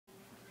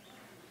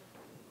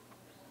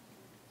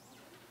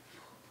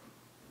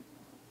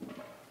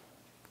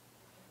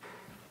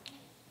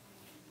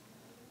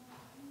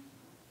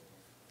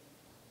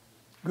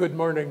Good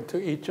morning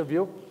to each of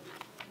you.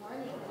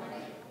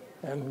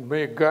 And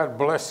may God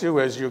bless you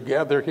as you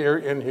gather here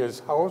in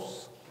his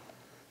house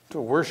to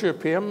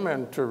worship him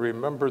and to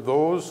remember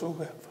those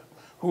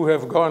who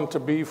have gone to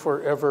be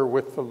forever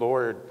with the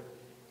Lord.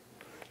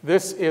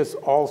 This is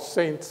All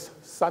Saints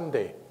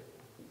Sunday.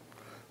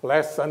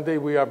 Last Sunday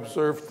we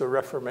observed the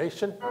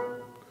Reformation,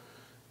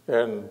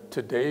 and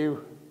today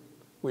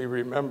we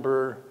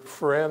remember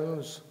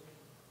friends,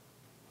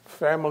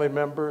 family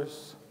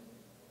members,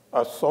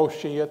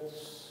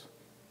 associates,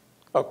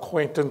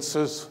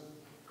 acquaintances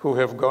who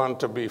have gone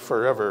to be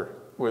forever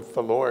with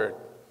the Lord.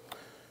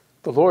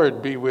 The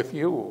Lord be with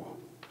you.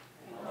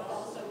 And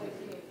also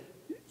with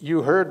you.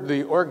 You heard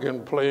the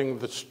organ playing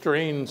the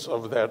strains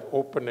of that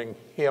opening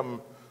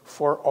hymn,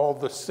 "For all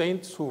the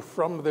saints who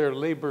from their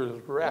labors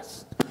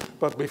rest."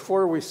 But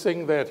before we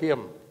sing that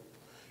hymn,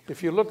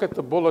 if you look at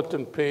the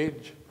bulletin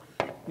page,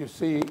 you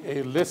see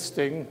a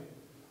listing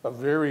of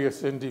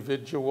various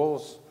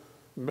individuals,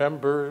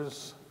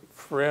 members,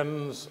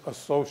 friends,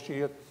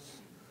 associates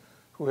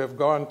who have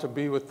gone to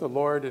be with the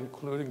Lord,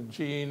 including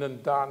Jean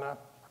and Donna,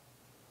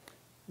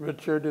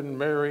 Richard and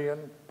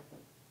Marion,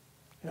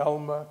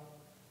 Elma,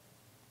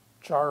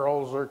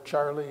 Charles or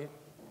Charlie,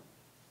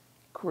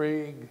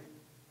 Craig,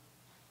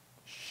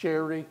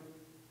 Sherry,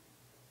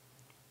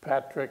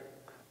 Patrick,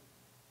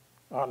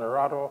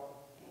 Honorado,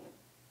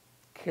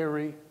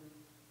 Carrie,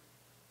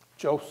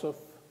 Joseph,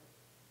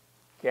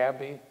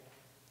 Gabby,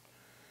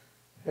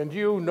 and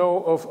you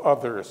know of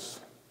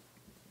others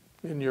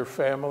in your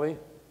family,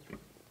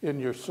 in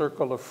your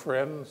circle of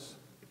friends,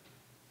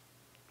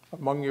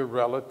 among your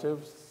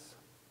relatives,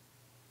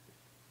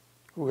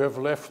 who have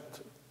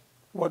left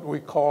what we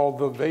call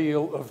the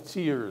veil of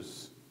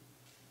tears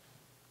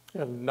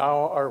and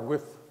now are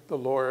with the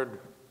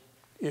Lord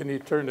in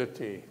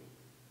eternity.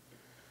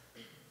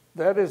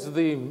 That is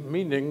the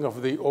meaning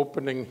of the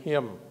opening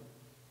hymn.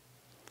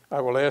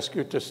 I will ask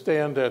you to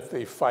stand at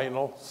the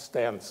final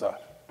stanza.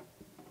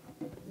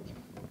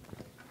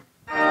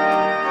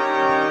 Oh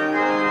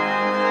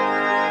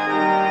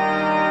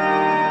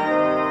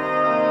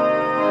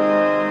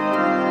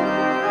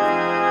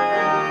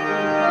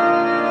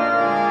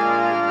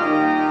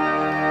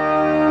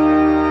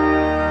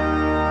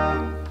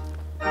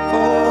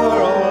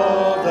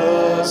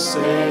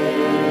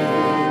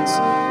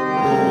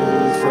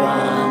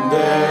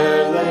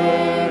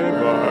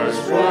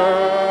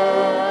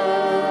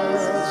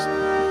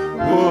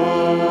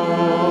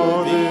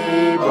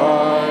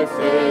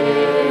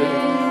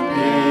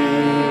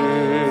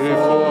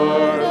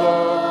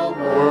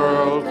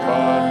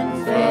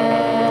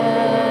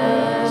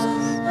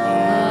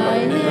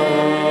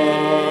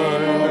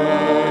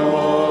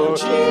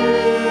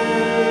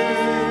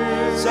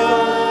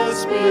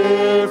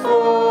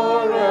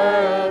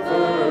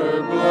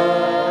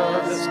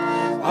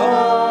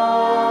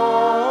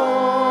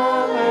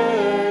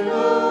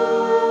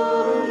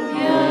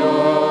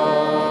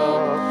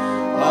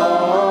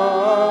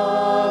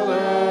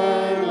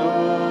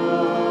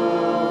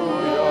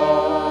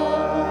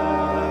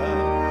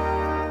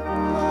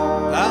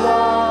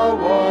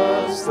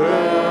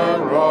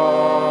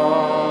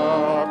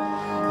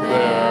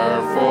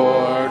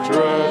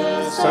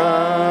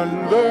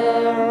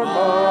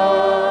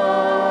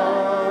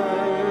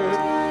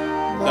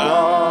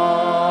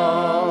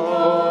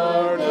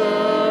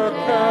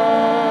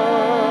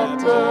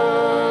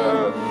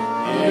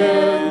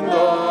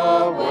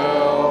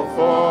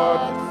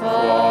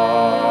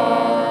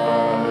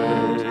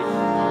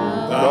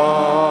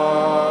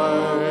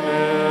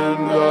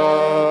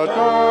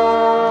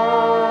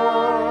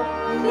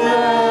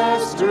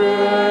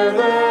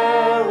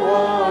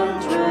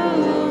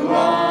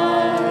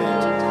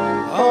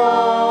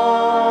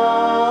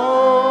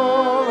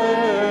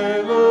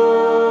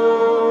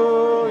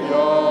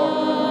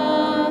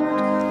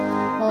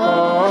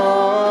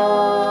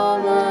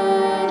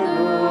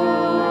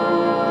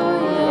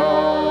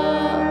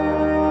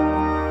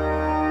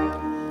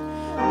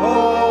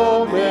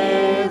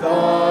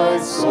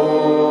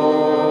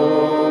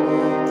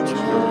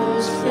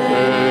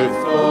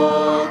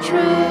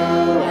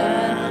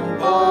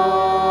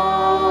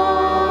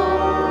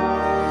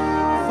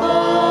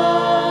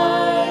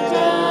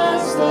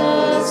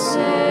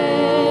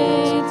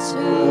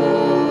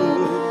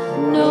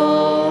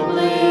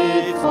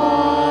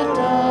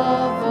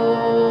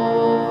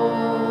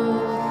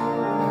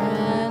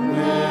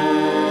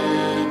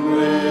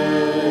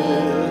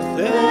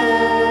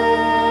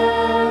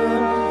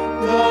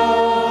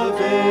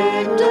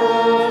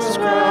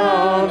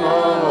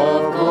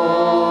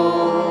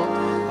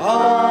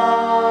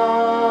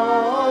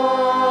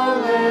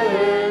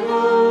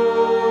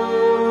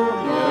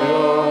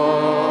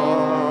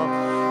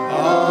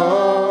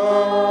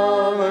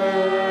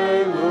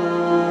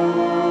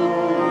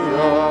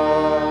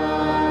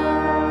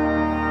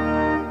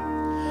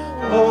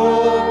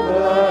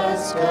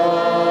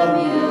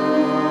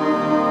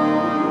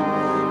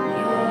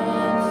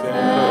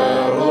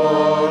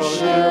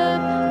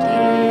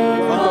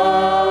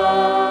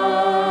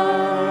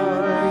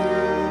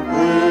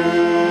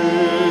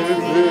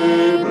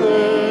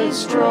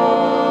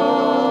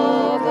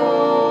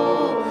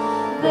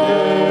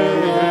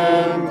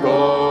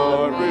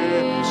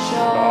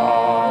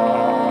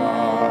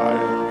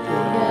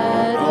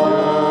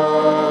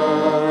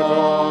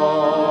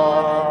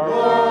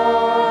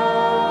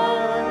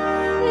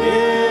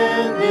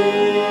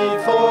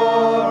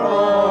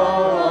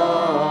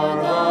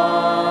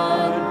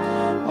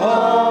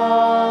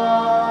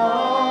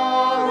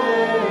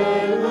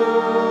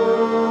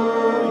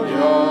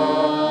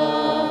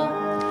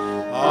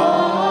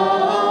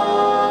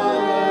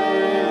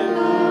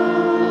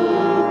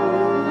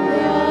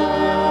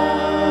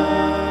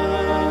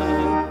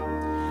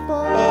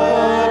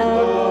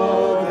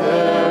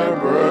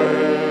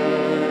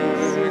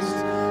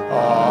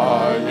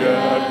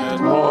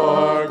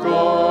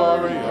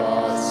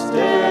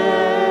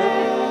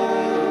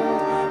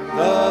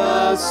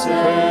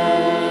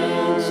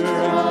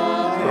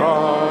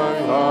triumphant,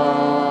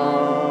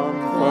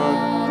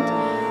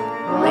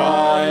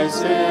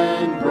 rise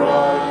in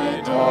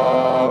bright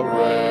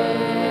array.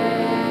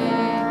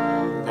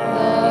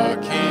 The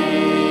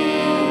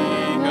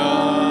King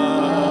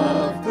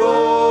of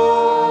glory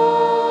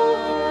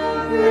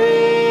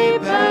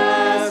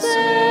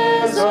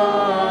passes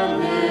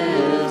on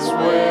his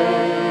way.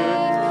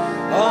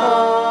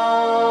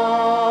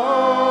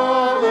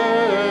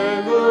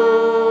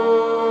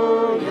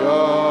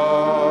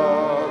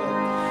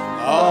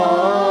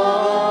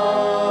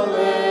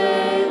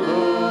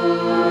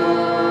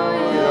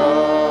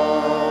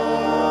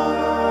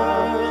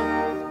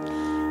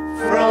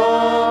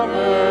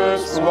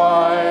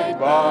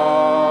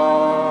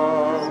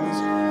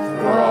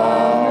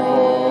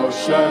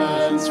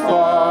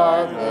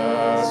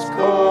 Farthest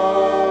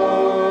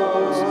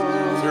coast,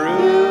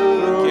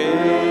 through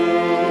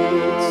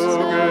gates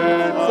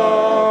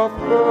of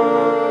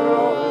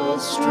pearl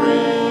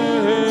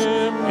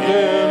stream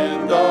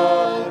in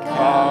the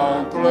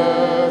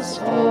countless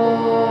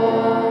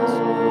hosts,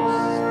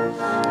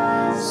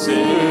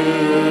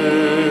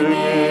 singing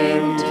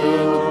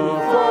to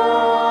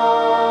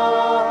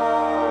Father,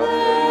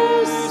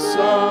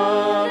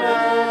 Son,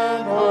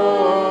 and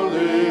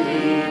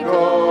Holy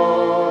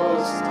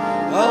Ghost.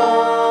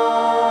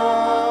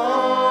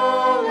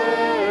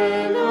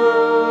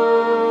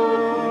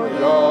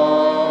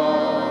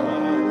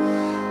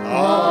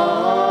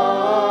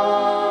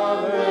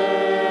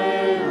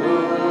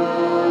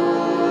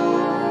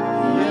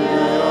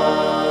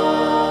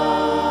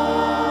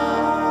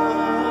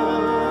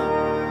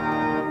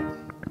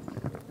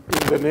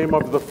 In the name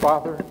of the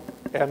Father,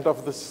 and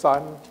of the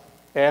Son,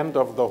 and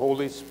of the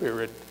Holy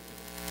Spirit.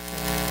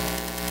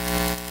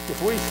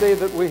 If we say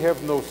that we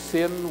have no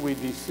sin, we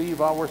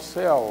deceive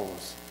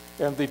ourselves,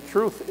 and the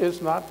truth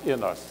is not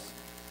in us.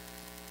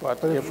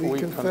 But if we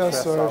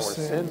confess our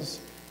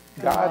sins,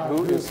 God,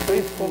 who is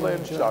faithful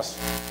and just,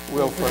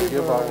 will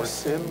forgive our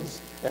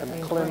sins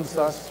and cleanse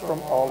us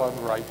from all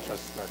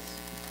unrighteousness.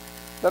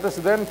 Let us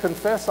then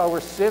confess our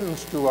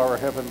sins to our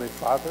Heavenly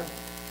Father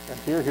and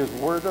hear his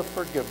word of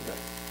forgiveness.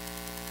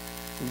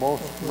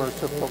 Most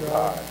merciful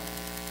God,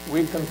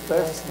 we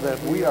confess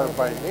that we are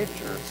by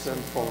nature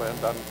sinful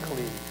and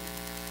unclean.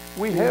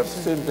 We have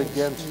sinned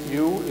against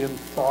you in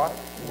thought,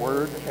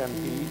 word, and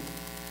deed,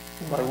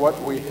 by what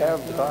we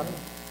have done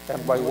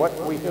and by what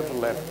we have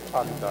left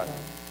undone.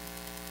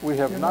 We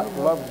have not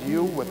loved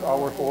you with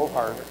our whole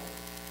heart.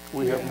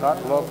 We have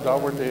not loved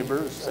our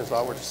neighbors as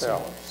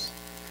ourselves.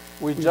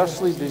 We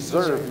justly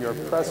deserve your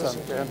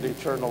present and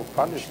eternal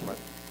punishment.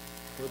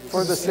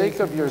 For the sake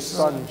of your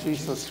Son,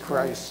 Jesus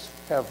Christ,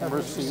 have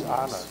mercy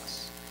on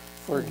us.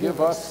 Forgive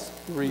us,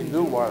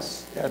 renew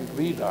us, and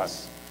lead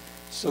us,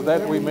 so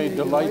that we may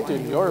delight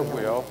in your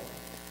will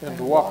and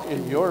walk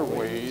in your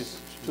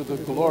ways to the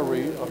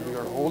glory of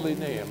your holy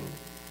name.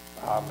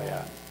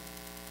 Amen.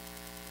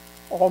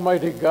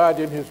 Almighty God,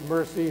 in his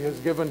mercy, has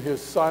given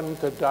his Son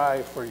to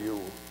die for you,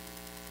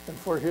 and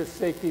for his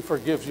sake he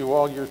forgives you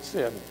all your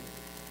sin.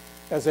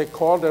 As a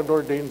called and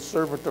ordained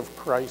servant of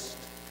Christ,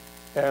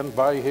 and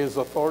by his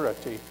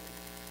authority,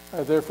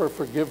 I therefore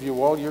forgive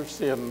you all your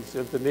sins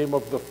in the name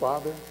of the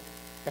Father,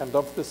 and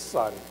of the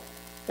Son,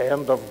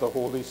 and of the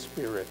Holy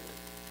Spirit.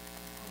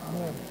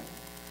 Amen.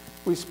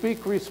 We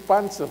speak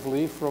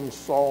responsively from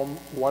Psalm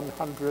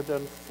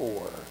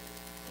 104.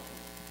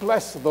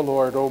 Bless the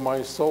Lord, O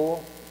my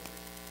soul.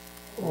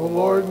 O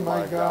Lord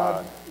my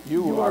God,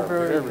 you are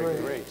very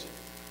great.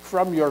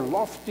 From your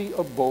lofty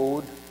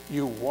abode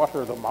you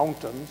water the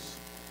mountains.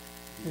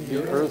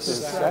 The earth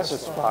is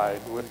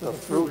satisfied with the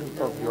fruit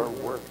of your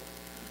work.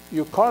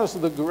 You cause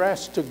the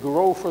grass to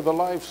grow for the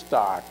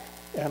livestock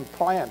and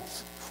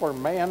plants for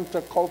man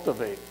to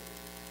cultivate,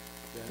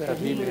 that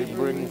he may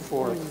bring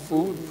forth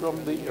food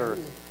from the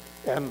earth,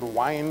 and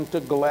wine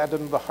to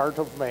gladden the heart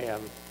of man,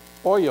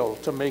 oil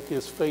to make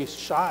his face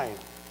shine,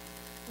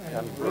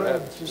 and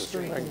bread to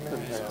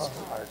strengthen man's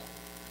heart.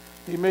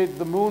 He made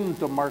the moon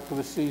to mark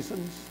the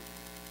seasons.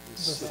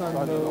 The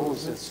sun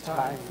knows its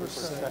time for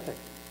setting.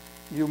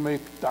 You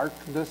make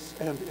darkness,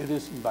 and it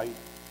is night.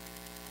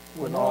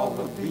 When all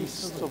the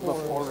beasts of the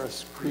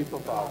forest creep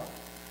about,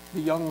 the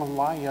young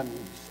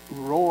lions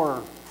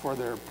roar for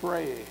their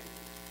prey,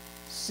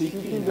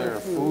 seeking their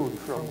food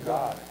from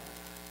God.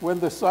 When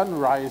the sun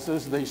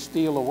rises, they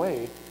steal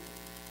away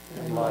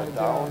and lie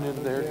down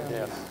in their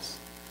dens.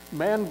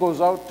 Man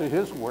goes out to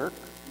his work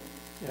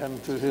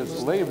and to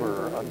his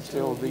labor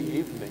until the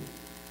evening.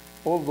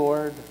 O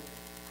Lord,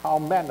 how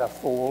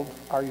manifold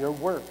are your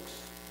works!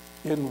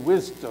 In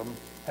wisdom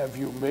have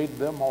you made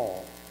them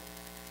all.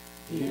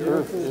 The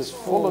earth is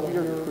full of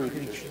your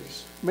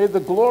creatures. May the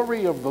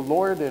glory of the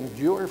Lord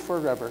endure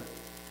forever.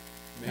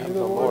 May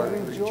the Lord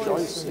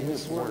rejoice in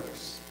his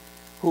works.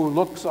 Who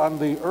looks on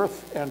the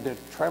earth and it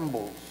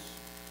trembles,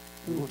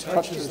 who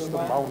touches the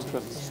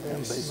mountains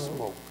and they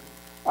smoke.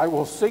 I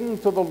will sing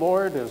to the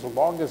Lord as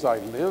long as I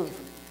live.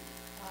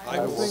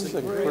 I will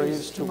sing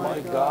praise to my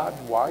God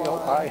while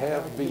I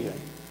have being.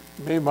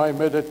 May my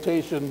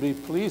meditation be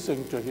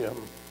pleasing to him.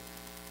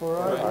 for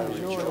I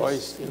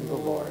rejoice in the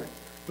Lord.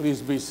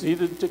 Please be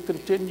seated to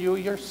continue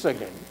your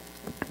singing.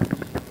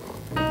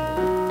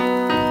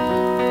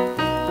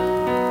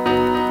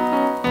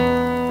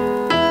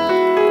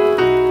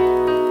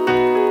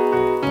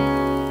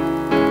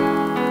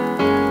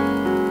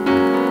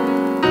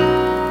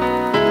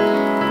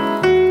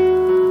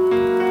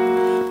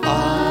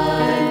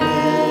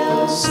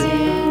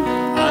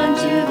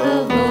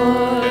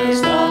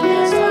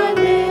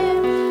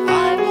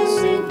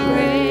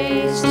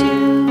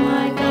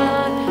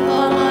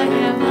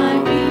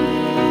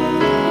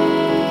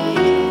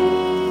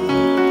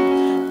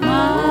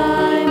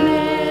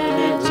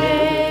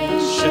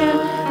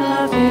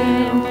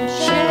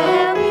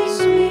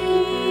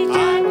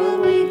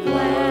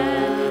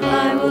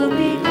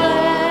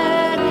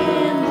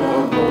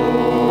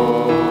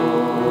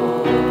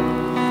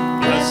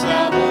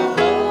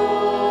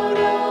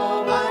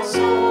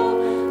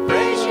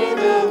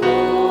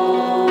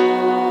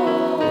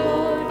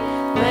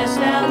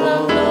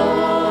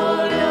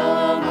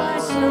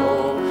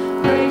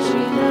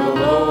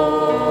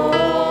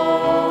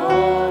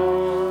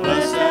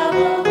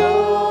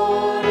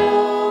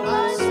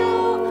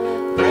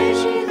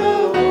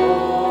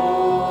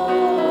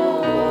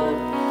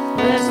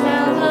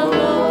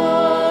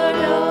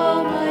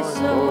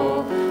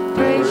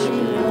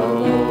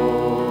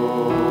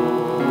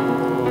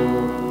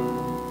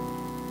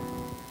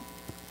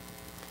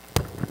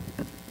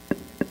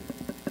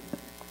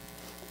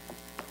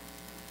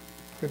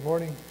 Good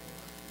morning.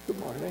 Good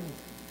morning.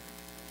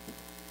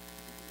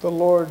 The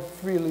Lord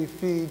freely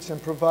feeds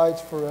and provides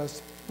for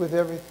us with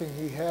everything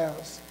he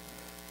has.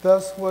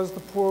 Thus was the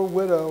poor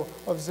widow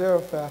of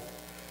Zarephath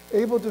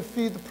able to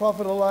feed the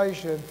prophet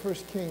Elijah in 1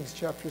 Kings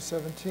chapter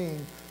 17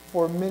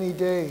 for many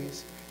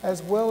days,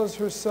 as well as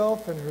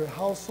herself and her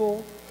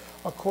household,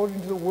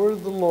 according to the word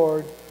of the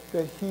Lord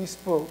that he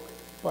spoke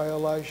by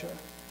Elijah.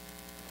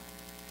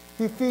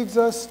 He feeds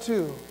us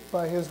too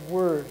by his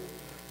word,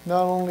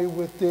 not only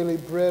with daily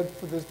bread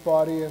for this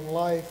body and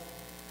life,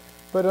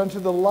 but unto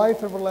the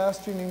life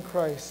everlasting in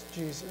Christ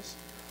Jesus.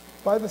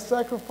 By the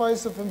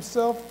sacrifice of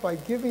himself, by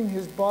giving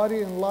his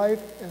body and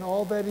life and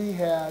all that he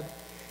had,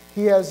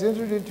 he has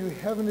entered into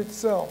heaven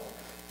itself,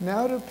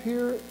 now to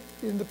appear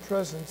in the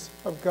presence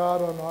of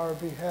God on our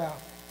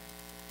behalf.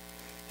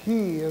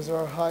 He is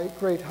our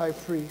great high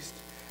priest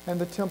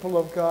and the temple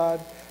of God,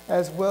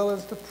 as well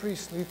as the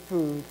priestly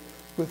food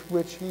with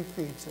which he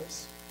feeds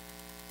us.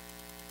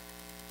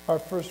 Our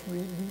first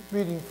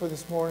reading for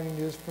this morning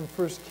is from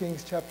 1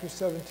 Kings chapter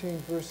 17,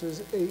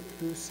 verses 8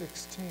 through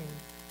 16.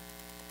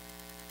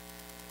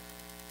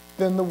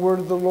 Then the word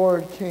of the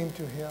Lord came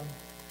to him.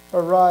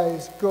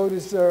 Arise, go to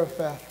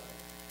Zarephath,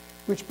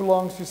 which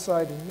belongs to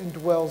Sidon, and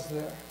dwells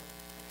there.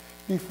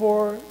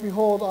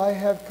 Behold, I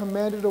have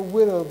commanded a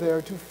widow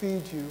there to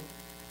feed you.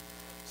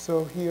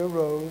 So he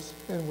arose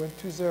and went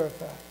to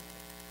Zarephath.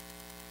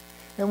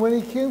 And when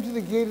he came to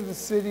the gate of the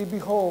city,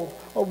 behold,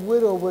 a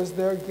widow was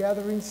there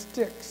gathering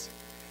sticks.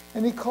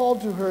 And he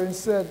called to her and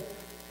said,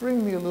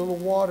 Bring me a little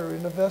water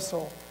in a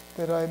vessel,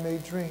 that I may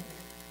drink.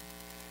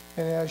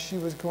 And as she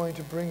was going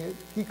to bring it,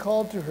 he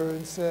called to her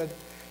and said,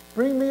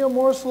 Bring me a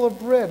morsel of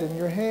bread in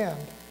your hand.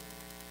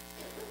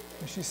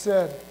 And she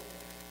said,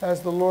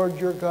 As the Lord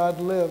your God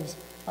lives,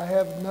 I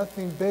have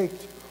nothing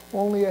baked,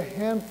 only a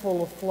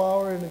handful of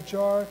flour in a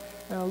jar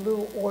and a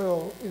little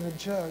oil in a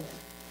jug.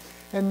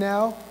 And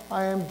now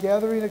I am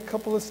gathering a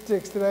couple of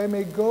sticks that I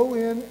may go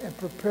in and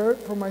prepare it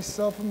for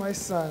myself and my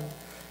son,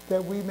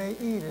 that we may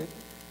eat it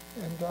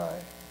and die.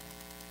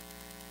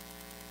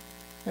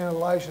 And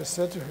Elijah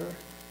said to her,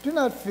 Do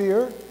not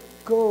fear.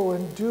 Go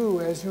and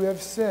do as you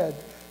have said.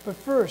 But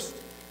first,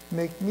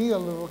 make me a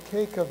little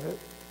cake of it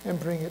and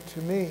bring it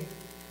to me.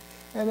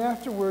 And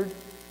afterward,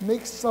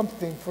 make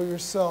something for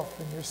yourself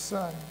and your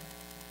son.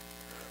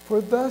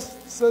 For thus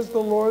says the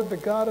Lord, the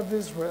God of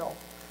Israel,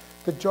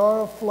 the jar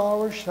of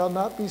flour shall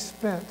not be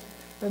spent,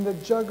 and the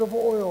jug of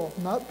oil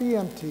not be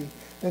empty,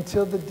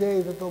 until the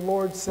day that the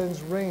Lord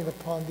sends rain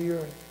upon the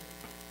earth.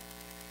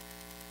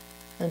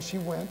 And she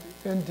went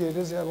and did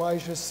as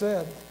Elijah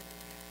said,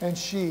 and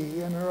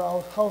she and her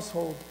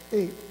household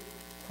ate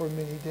for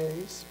many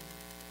days.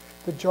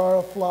 The jar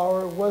of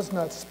flour was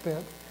not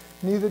spent,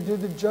 neither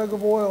did the jug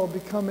of oil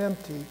become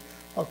empty,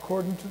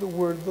 according to the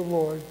word of the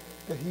Lord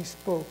that he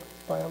spoke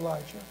by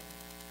Elijah.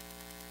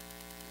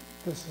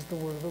 This is the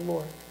word of the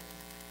Lord.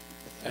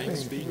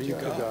 Thanks be to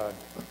God.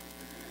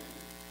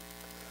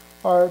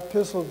 Our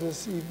epistle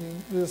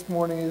this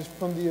morning is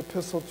from the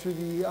epistle to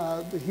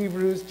the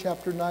Hebrews,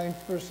 chapter 9,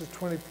 verses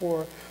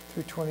 24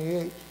 through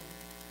 28.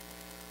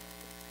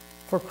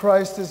 For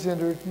Christ is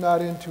entered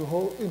not into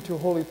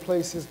holy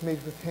places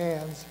made with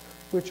hands,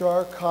 which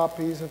are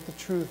copies of the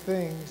true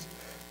things,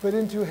 but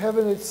into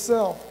heaven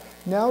itself,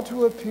 now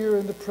to appear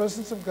in the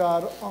presence of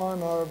God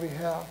on our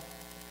behalf.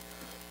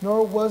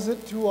 Nor was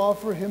it to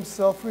offer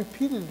himself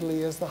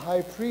repeatedly, as the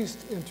high priest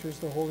enters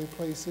the holy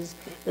places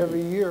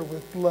every year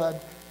with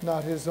blood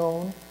not his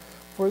own,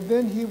 for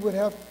then he would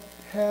have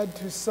had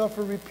to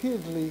suffer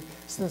repeatedly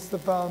since the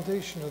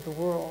foundation of the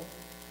world.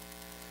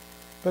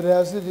 But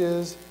as it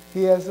is,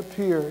 he has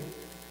appeared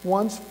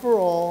once for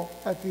all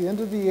at the end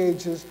of the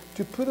ages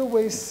to put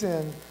away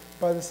sin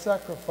by the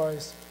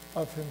sacrifice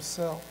of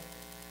himself.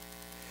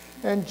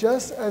 And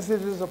just as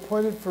it is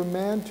appointed for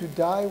man to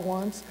die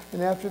once,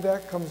 and after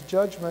that comes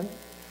judgment,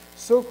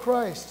 so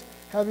Christ,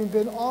 having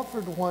been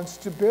offered once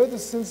to bear the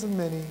sins of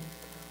many,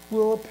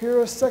 will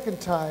appear a second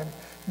time,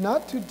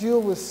 not to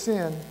deal with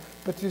sin,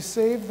 but to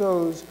save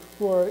those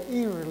who are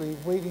eagerly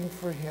waiting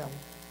for him.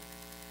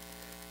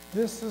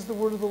 This is the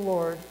word of the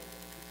Lord.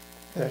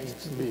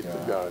 Thanks be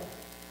to God.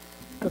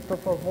 Lift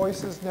up our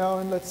voices now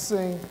and let's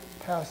sing,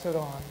 Pass It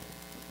On.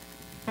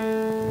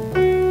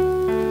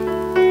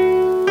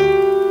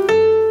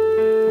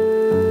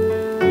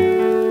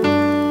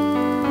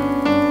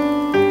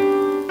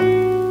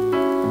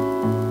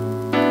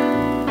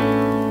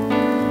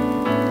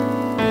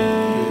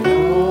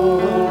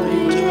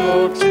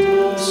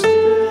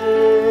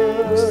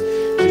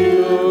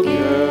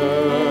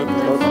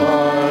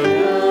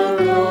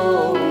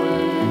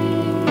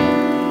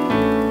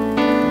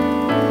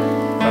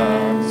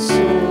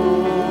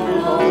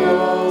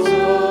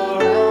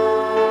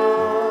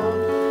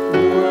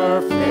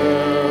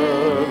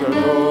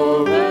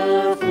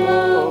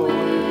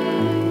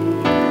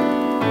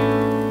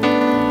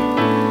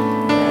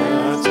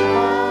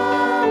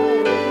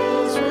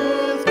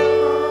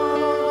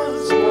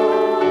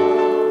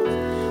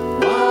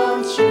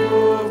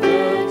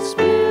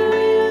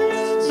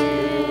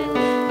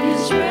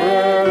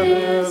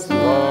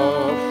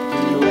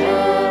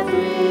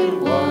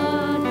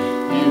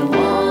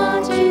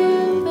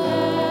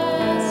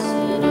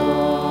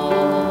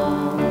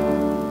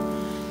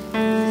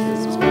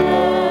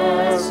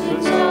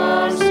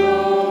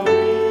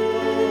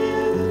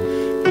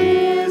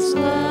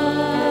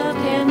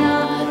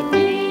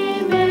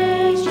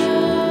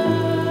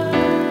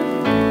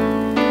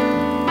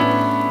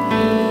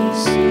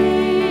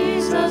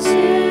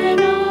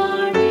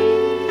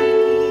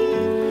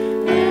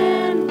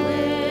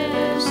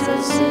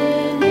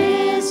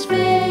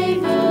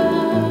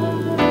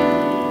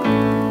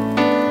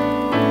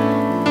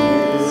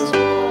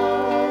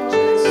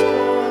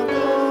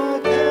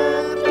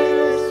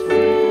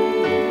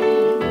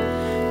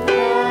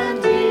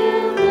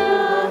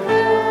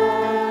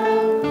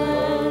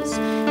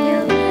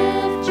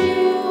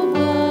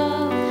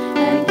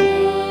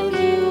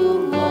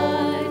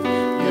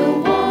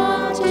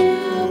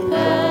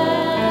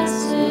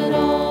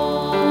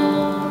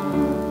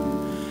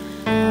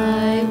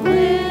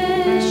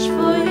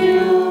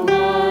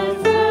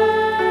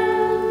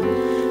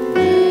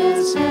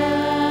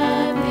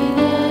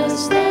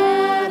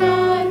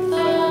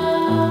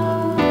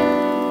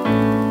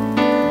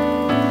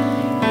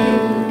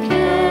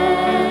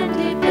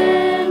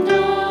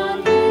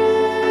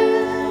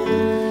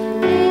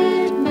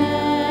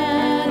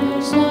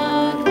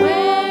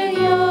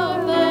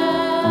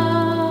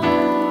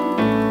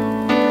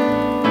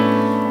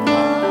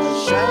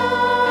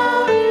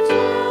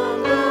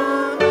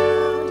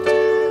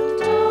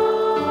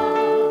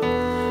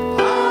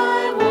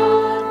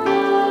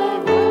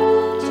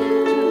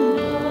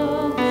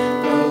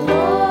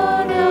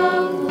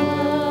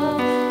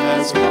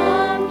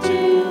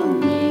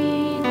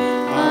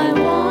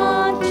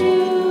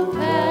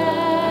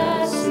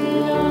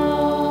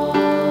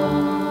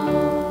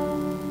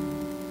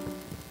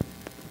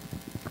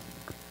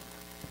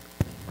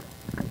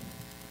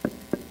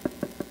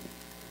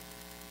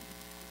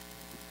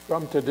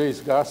 From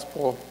today's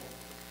gospel,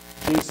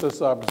 Jesus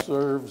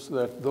observes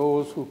that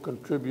those who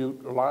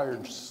contribute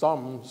large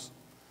sums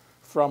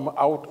from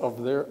out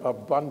of their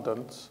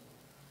abundance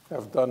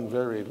have done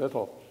very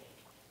little.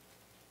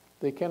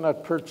 They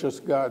cannot purchase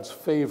God's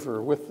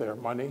favor with their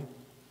money,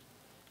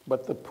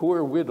 but the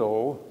poor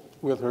widow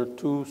with her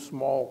 2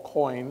 small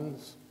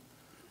coins,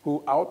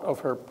 who out of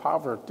her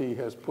poverty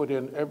has put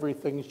in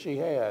everything she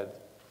had,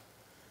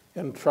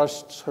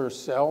 entrusts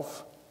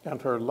herself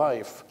and her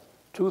life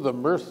to the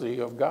mercy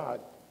of God.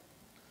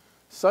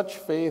 Such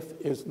faith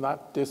is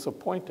not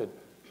disappointed,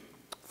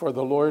 for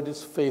the Lord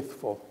is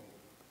faithful,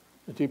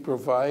 and he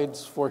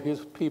provides for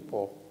his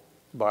people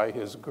by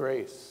his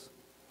grace.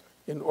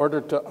 In order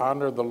to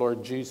honor the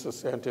Lord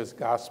Jesus and his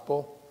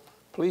gospel,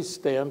 please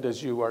stand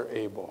as you are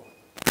able.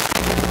 The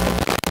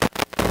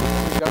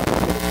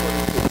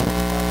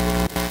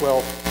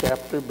 12th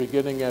chapter,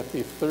 beginning at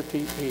the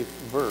 38th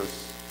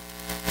verse.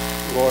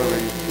 Glory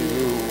to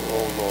you,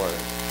 O Lord.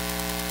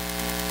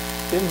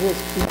 In his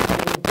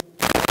teaching,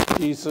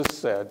 Jesus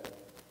said,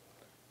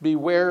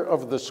 "Beware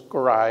of the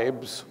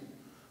scribes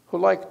who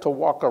like to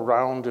walk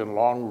around in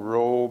long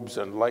robes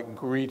and like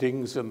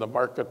greetings in the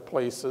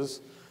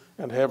marketplaces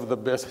and have the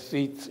best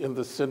seats in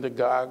the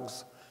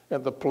synagogues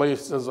and the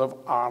places of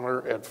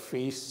honor at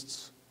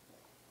feasts,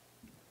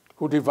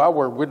 who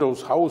devour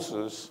widows'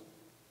 houses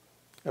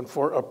and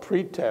for a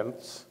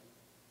pretense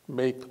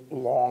make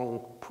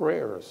long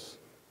prayers.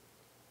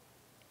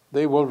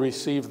 They will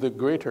receive the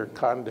greater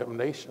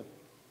condemnation."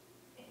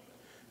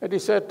 And he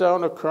sat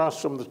down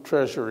across from the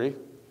treasury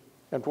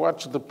and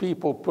watched the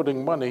people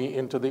putting money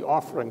into the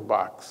offering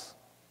box.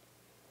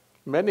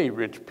 Many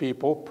rich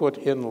people put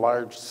in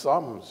large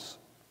sums.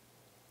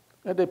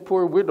 And a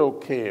poor widow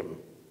came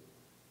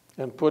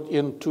and put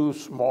in 2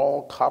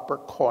 small copper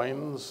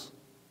coins,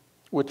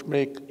 which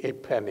make a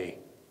penny.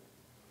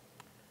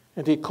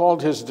 And he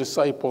called his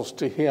disciples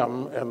to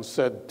him and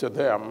said to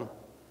them,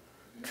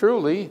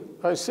 "Truly,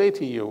 I say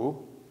to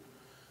you,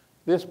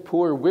 this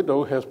poor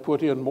widow has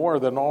put in more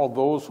than all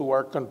those who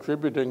are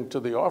contributing to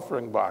the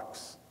offering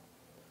box.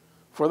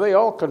 For they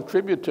all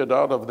contributed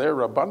out of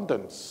their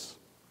abundance.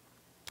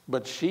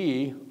 But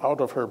she, out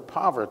of her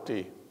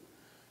poverty,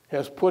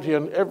 has put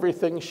in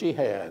everything she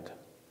had,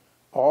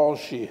 all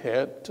she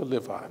had to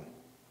live on."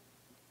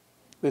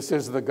 This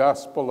is the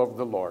gospel of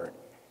the Lord.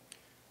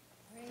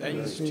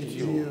 Thanks to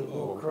you,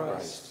 O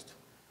Christ.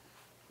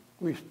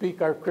 We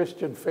speak our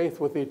Christian faith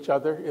with each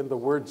other in the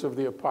words of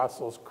the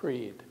Apostles'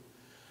 Creed.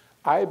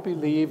 I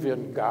believe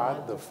in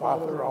God, the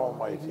Father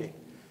Almighty,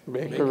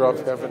 maker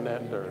of heaven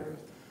and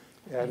earth,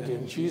 and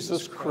in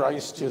Jesus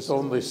Christ, his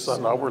only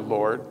Son, our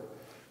Lord,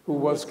 who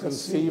was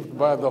conceived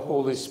by the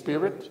Holy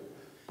Spirit,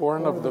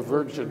 born of the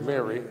Virgin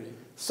Mary,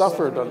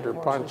 suffered under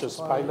Pontius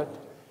Pilate,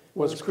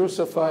 was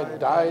crucified,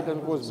 died,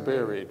 and was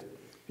buried.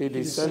 He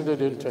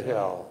descended into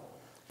hell.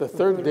 The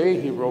 3rd day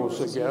he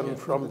rose again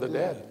from the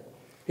dead.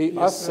 He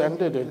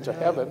ascended into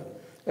heaven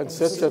and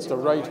sits at the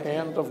right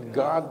hand of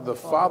God the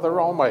Father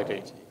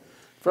Almighty.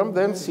 From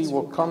thence he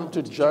will come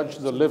to judge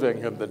the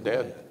living and the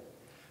dead.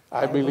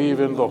 I believe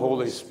in the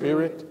Holy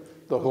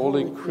Spirit, the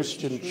holy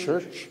Christian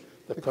church,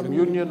 the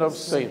communion of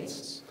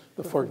saints,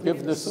 the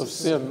forgiveness of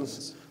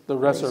sins, the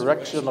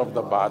resurrection of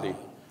the body,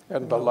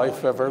 and the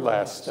life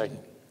everlasting.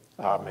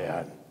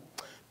 Amen.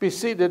 Be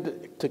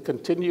seated to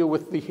continue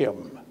with the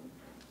hymn.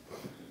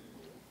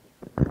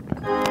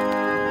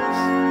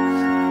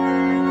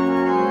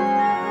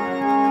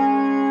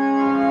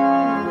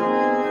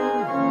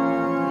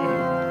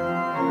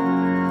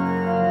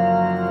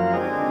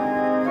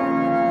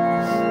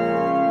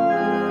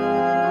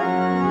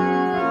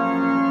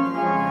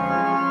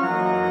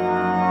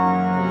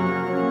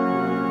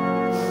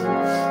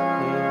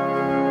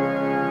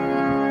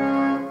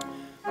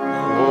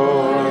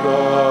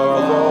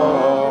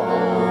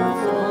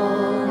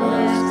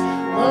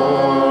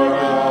 Lord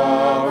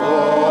of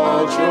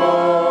all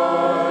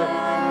joy,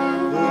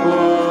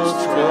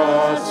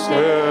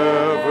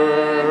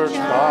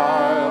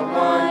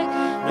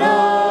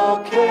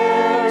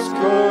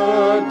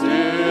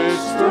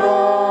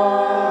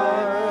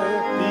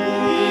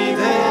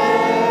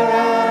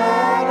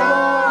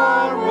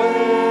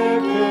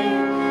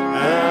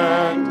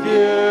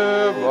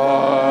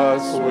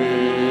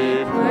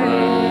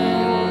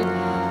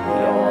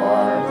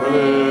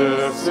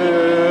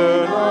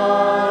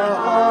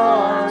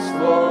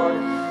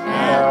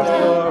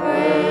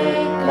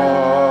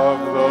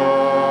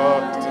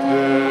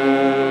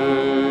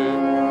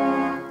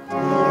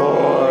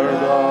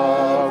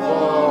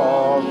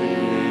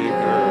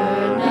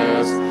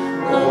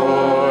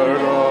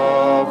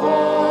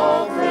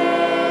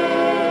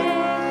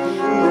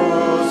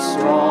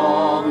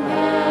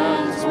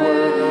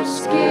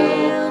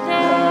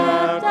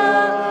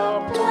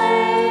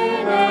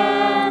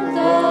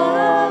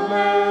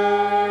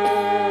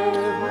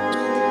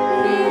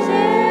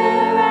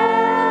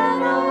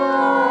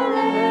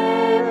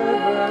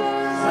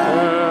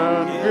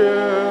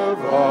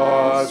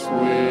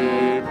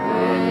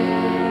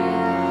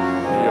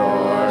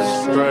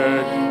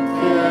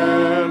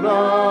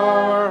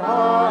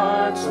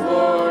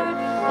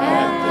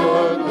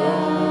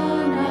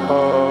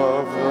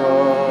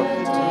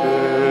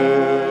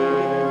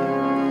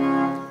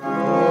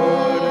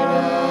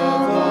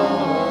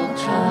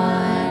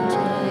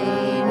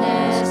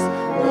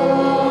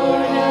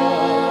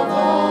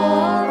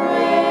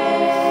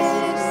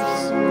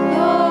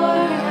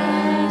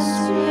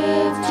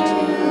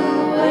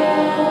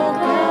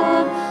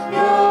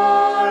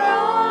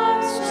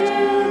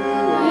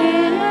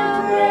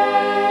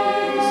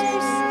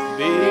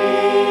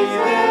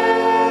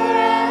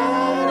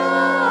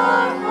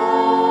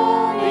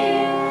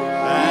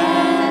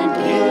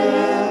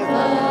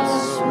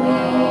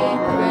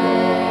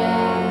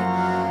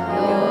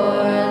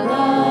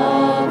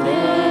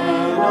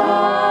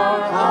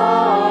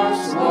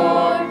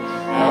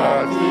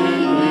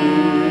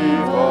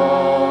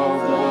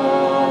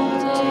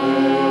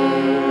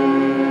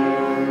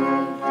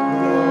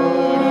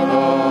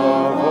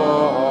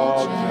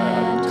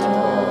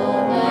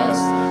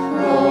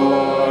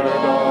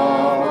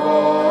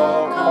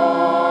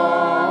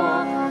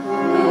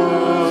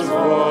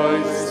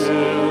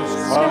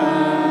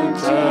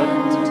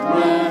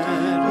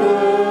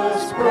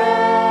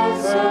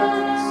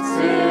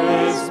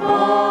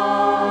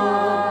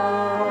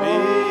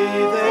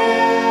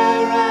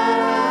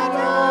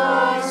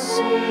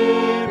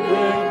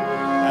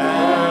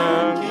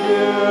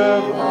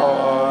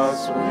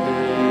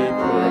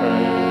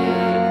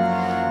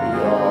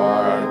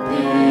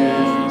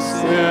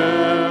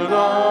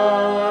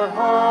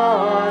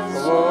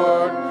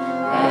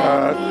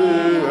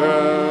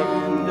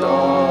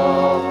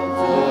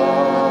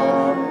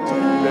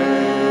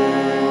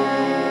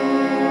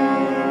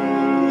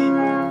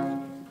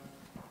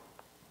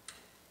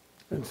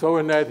 so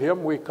in that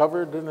hymn, we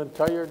covered an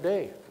entire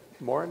day,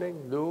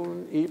 morning,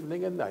 noon,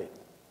 evening, and night.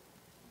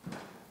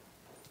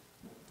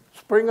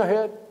 Spring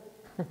ahead,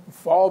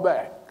 fall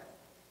back.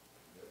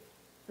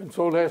 And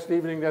so last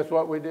evening, that's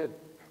what we did.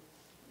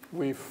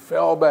 We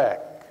fell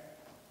back.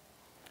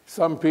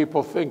 Some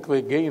people think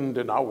they gained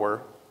an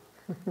hour.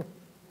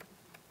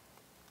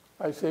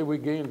 I say we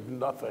gained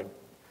nothing.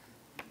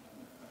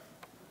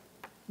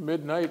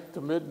 Midnight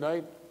to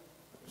midnight,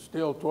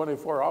 still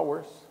 24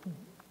 hours.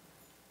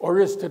 Or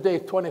is today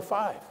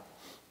 25?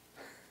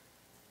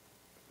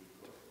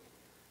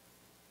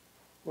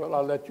 Well,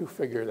 I'll let you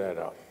figure that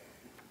out.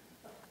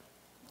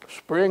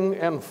 Spring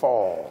and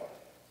fall.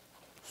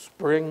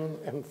 Spring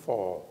and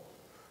fall.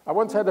 I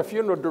once had a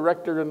funeral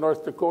director in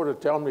North Dakota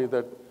tell me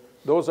that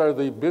those are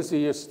the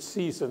busiest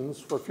seasons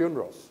for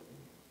funerals.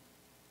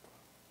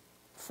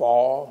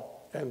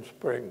 Fall and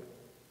spring.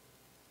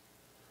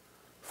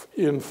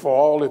 In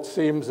fall, it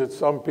seems that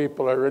some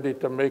people are ready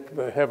to make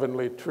the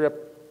heavenly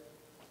trip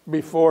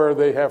before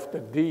they have to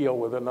deal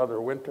with another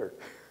winter.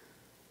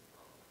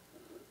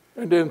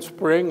 And in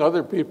spring,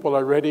 other people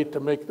are ready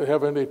to make the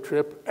heavenly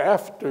trip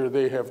after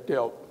they have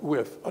dealt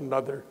with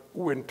another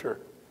winter.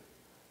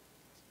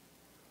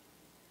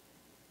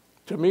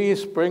 To me,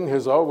 spring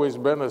has always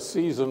been a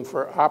season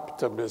for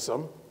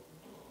optimism,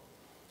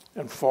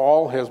 and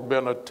fall has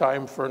been a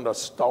time for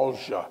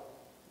nostalgia.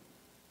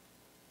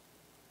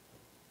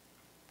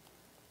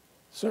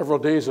 Several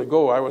days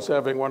ago, I was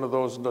having one of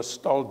those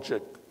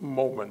nostalgic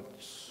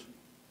moments.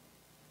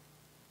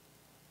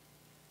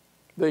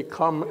 They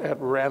come at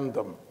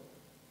random,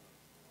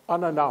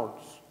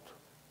 unannounced,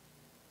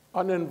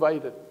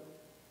 uninvited.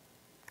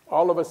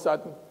 All of a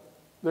sudden,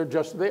 they're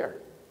just there.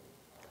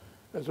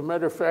 As a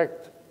matter of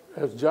fact,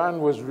 as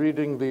John was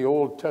reading the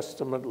Old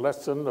Testament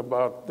lesson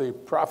about the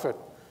prophet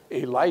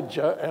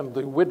Elijah and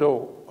the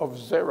widow of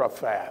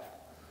Zarephath,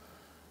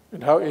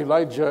 and how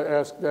Elijah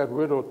asked that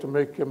widow to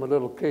make him a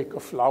little cake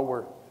of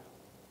flour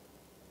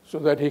so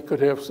that he could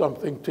have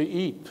something to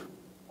eat.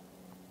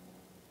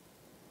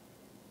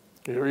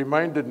 It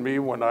reminded me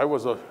when I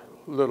was a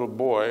little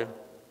boy,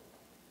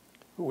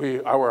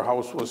 our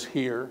house was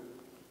here,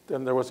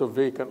 then there was a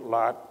vacant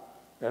lot,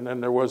 and then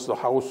there was the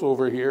house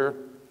over here,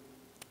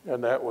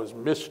 and that was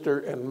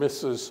Mr. and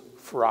Mrs.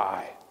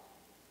 Fry.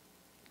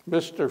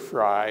 Mr.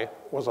 Fry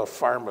was a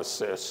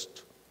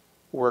pharmacist,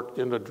 worked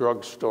in a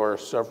drugstore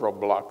several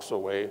blocks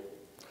away.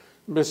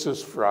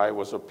 Mrs. Fry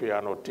was a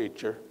piano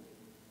teacher.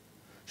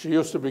 She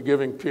used to be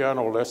giving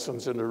piano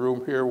lessons in the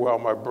room here while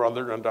my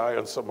brother and I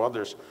and some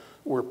others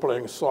were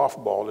playing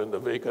softball in the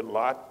vacant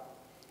lot.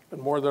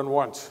 And more than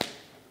once,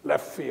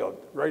 left field,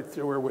 right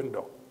through her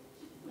window.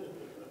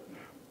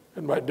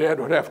 And my dad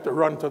would have to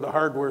run to the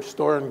hardware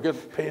store and get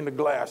a pane of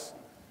glass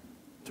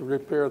to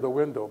repair the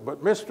window.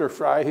 But Mr.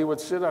 Fry, he would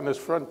sit on his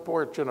front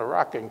porch in a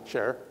rocking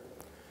chair,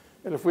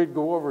 and if we'd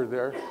go over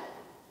there,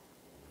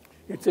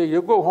 he'd say,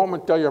 "You go home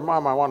and tell your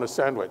mom I want a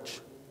sandwich."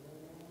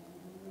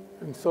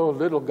 And so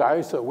little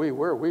guys that we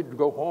were, we'd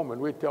go home and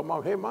we'd tell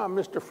Mom, "Hey, Mom,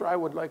 Mr. Fry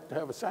would like to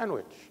have a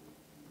sandwich."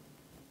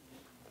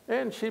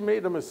 And she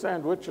made him a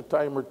sandwich a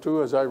time or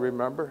two, as I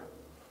remember.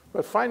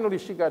 But finally,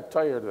 she got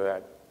tired of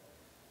that.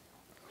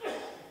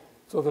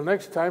 So the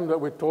next time that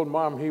we told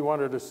Mom he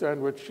wanted a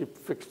sandwich, she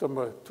fixed him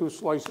 2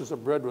 slices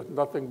of bread with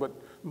nothing but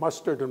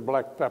mustard and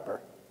black pepper.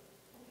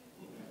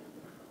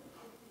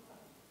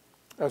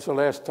 That's the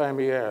last time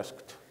he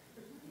asked.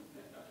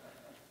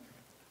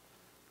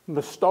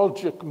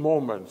 Nostalgic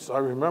moments. I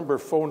remember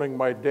phoning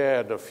my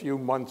dad a few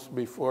months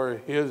before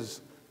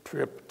his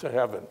trip to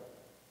heaven.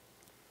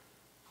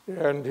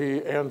 And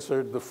he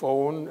answered the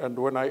phone, and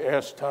when I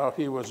asked how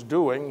he was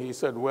doing, he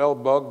said, "Well,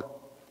 Bug."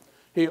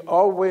 He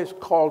always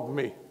called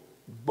me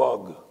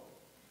Bug.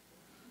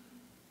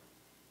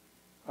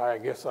 I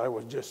guess I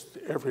was just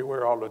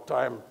everywhere all the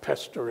time,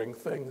 pestering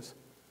things.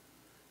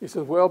 He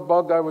said, "Well,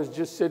 Bug, I was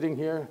just sitting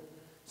here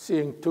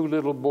seeing 2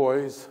 little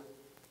boys,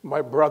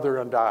 my brother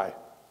and I,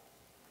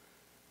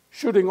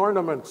 shooting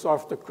ornaments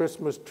off the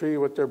Christmas tree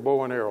with their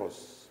bow and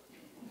arrows."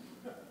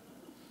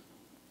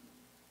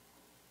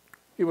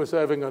 He was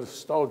having a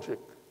nostalgic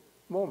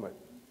moment.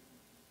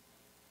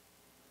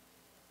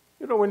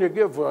 You know, when you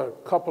give a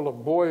couple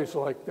of boys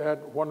like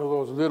that one of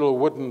those little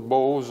wooden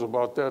bows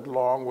about that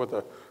long with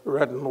a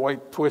red and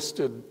white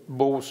twisted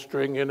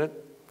bowstring in it,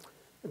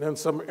 and then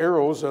some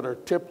arrows that are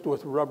tipped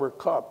with rubber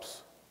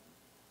cups,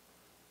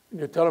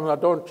 and you tell them, "Now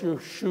don't you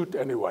shoot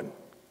anyone."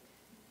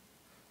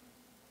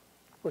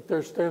 But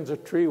there stands a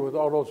tree with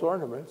all those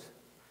ornaments.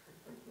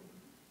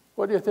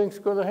 What do you think's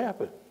going to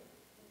happen?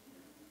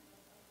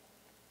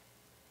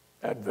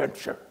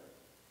 Adventure.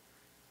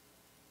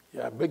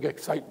 Yeah, big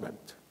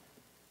excitement.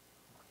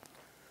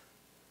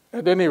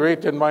 At any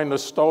rate, in my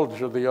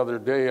nostalgia the other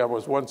day, I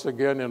was once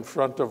again in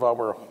front of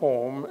our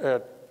home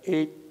at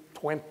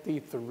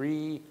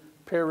 823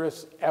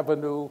 Paris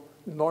Avenue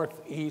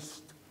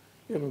Northeast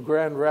in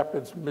Grand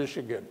Rapids,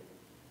 Michigan.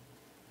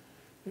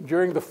 And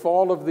during the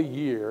fall of the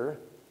year,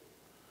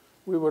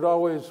 we would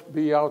always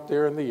be out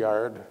there in the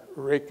yard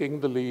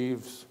raking the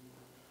leaves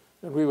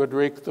And we would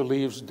rake the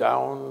leaves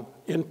down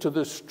into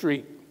the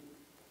street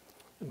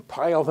and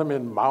pile them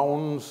in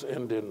mounds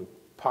and in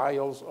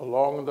piles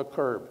along the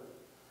curb.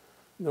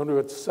 And then we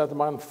would set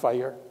them on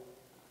fire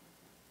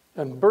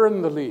and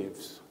burn the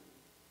leaves.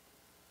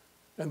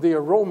 And the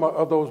aroma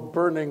of those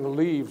burning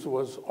leaves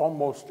was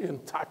almost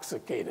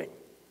intoxicating.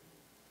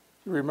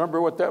 You remember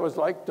what that was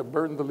like, to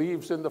burn the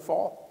leaves in the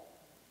fall?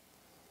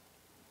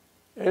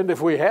 And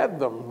if we had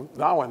them,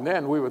 now and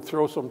then, we would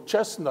throw some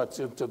chestnuts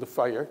into the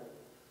fire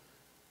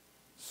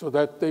so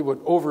that they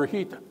would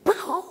overheat,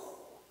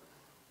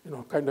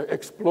 kind of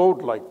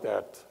explode like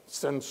that,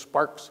 send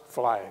sparks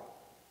flying.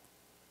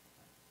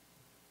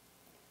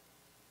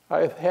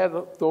 I've had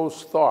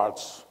those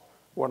thoughts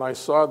when I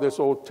saw this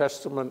Old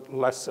Testament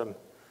lesson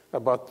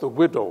about the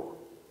widow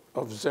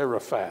of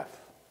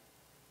Zarephath.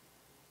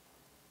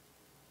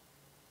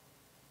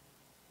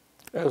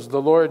 As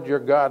the Lord your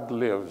God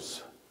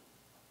lives,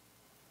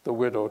 the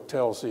widow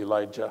tells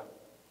Elijah,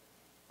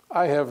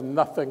 I have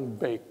nothing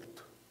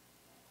baked,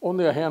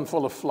 only a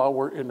handful of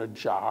flour in a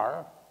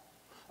jar,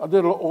 a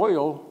little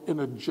oil in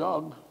a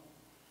jug,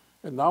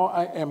 and now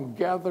I am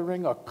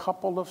gathering a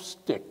couple of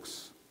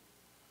sticks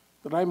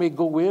that I may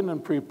go in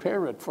and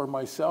prepare it for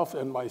myself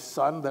and my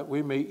son, that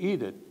we may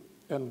eat it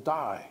and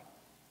die.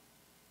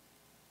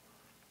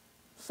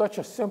 Such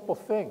a simple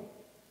thing,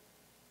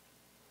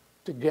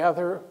 to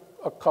gather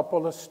a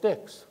couple of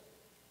sticks.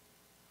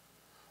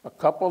 A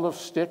couple of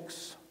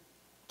sticks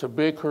to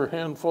bake her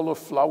handful of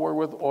flour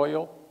with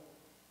oil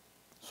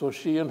so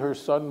she and her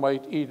son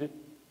might eat it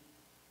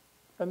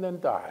and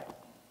then die,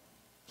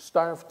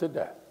 starve to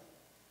death.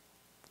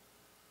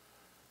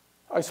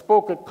 I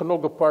spoke at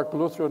Canoga Park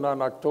Lutheran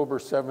on October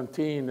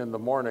 17 in the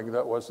morning.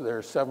 That was their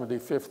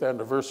 75th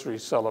anniversary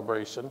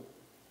celebration.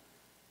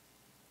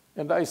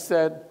 And I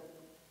said,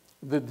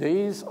 the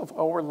days of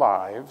our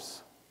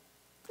lives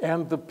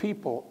and the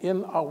people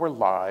in our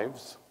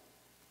lives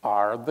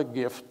are the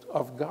gift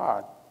of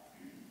God.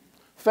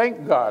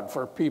 Thank God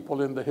for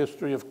people in the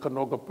history of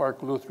Canoga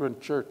Park Lutheran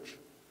Church.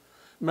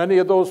 Many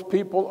of those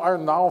people are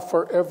now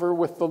forever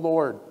with the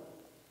Lord.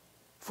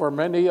 For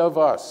many of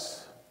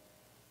us,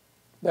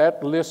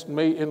 that list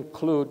may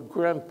include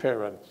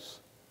grandparents,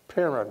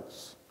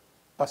 parents,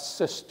 a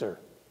sister,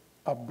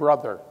 a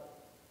brother,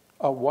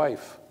 a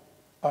wife,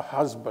 a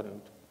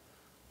husband,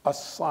 a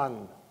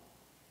son,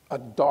 a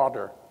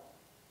daughter,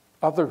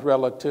 other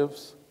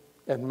relatives,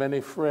 and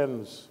many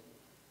friends.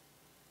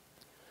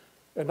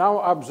 And now,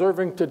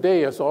 observing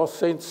today as All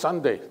Saints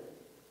Sunday,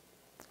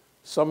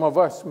 some of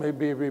us may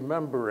be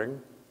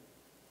remembering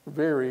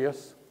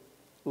various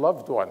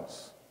loved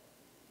ones.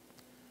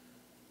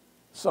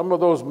 Some of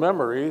those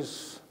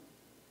memories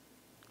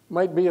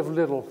might be of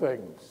little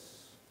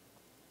things.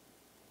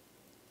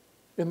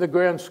 In the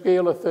grand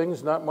scale of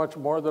things, not much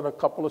more than a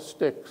couple of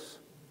sticks,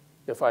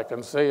 if I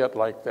can say it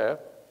like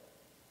that.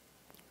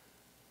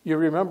 You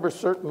remember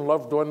certain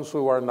loved ones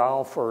who are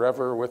now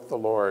forever with the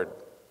Lord.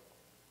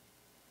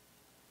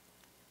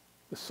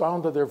 The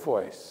sound of their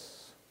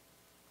voice,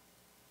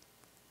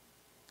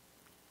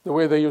 the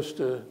way they used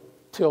to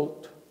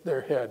tilt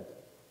their head,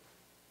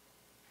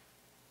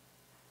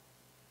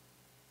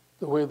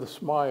 the way the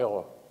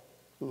smile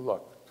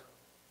looked,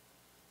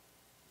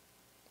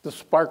 the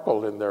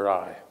sparkle in their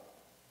eye,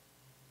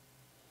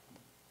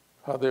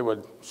 how they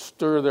would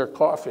stir their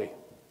coffee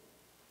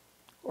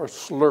or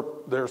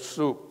slurp their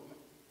soup.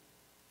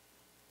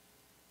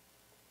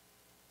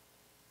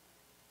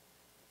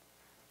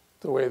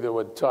 The way they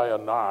would tie a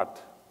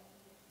knot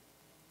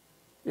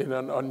in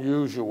an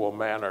unusual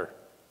manner.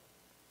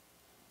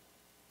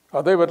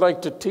 How they would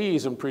like to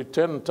tease and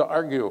pretend to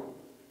argue,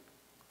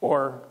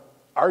 or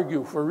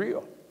argue for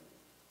real.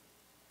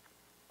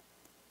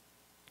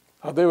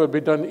 How they would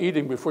be done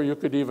eating before you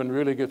could even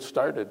really get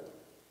started.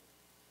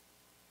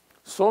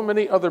 So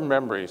many other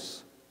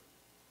memories,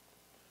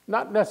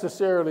 not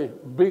necessarily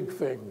big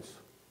things,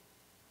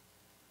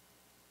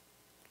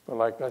 but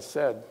like I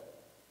said,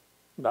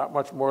 not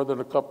much more than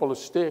a couple of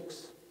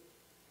sticks,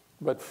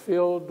 but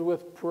filled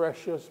with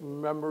precious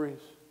memories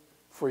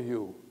for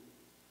you.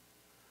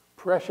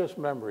 Precious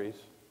memories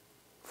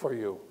for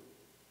you.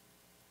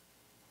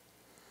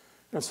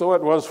 And so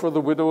it was for the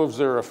widow of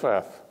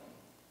Zarephath.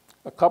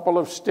 A couple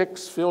of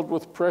sticks filled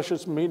with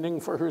precious meaning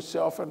for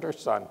herself and her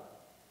son.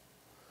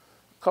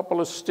 A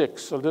couple of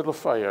sticks, a little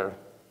fire.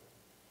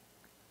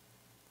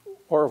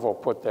 Orville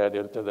put that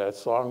into that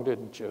song,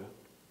 didn't you?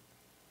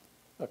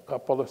 A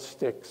couple of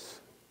sticks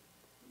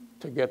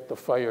to get the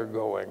fire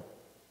going.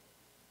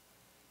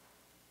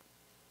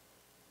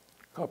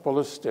 A couple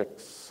of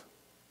sticks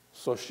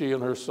so she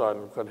and her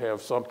son could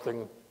have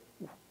something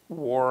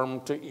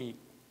warm to eat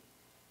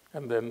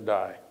and then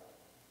die.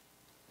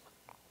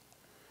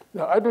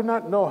 Now, I do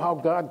not know how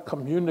God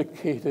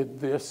communicated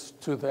this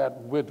to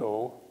that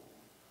widow,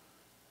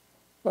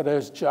 but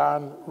as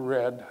John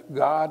read,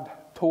 God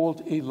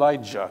told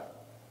Elijah,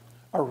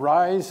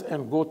 arise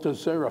and go to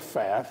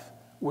Zarephath,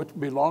 which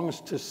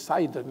belongs to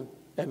Sidon,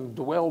 and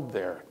dwell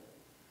there.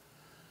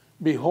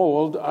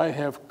 Behold, I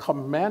have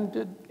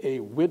commanded a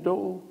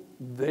widow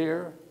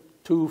there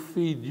to to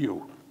feed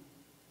you.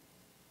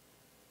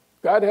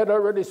 God had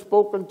already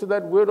spoken to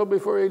that widow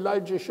before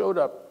Elijah showed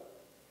up.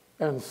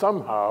 And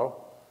somehow,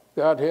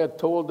 God had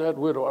told that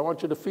widow, I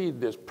want you to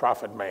feed this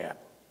prophet man.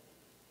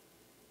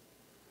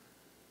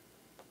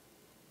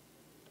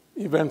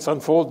 Events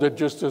unfolded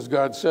just as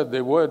God said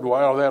they would.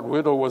 While that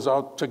widow was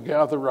out to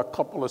gather a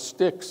couple of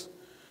sticks,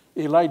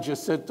 Elijah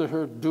said to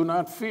her, do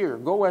not fear.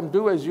 Go and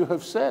do as you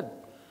have said.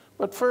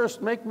 But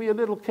first, make me a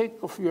little cake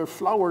of your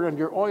flour and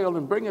your oil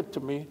and bring it to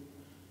me.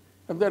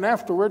 And then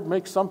afterward,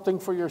 make something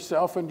for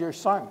yourself and your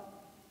son.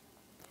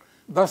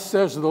 Thus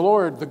says the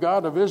Lord, the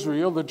God of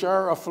Israel, the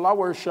jar of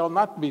flour shall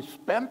not be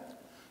spent,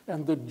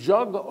 and the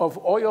jug of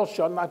oil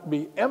shall not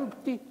be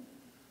empty,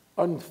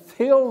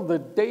 until the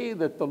day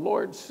that the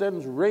Lord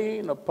sends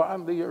rain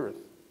upon the earth.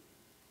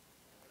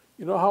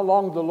 You know how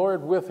long the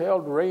Lord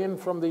withheld rain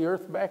from the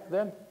earth back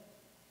then?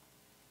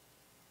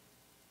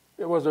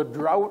 It was a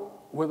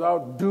drought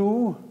without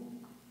dew,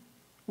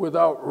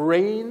 without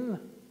rain,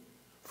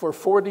 for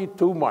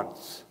 42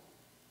 months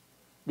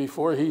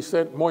before he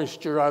sent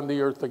moisture on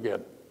the earth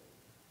again.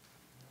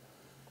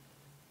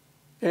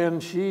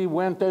 And she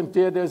went and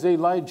did as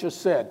Elijah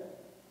said.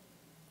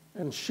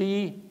 And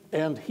she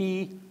and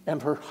he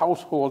and her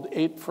household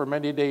ate for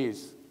many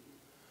days.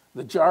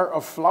 The jar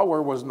of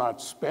flour was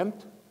not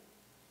spent,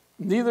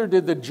 neither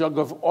did the jug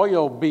of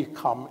oil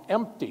become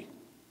empty,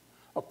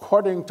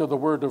 according to the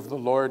word of the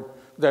Lord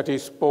that he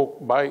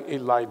spoke by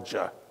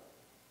Elijah.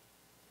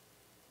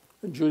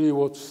 And Judy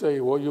will say,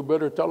 well, you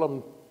better tell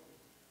him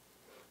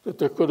that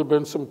there could have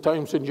been some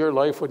times in your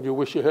life when you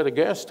wish you had a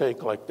gas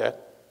tank like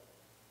that.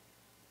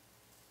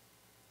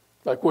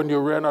 Like when you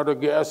ran out of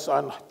gas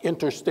on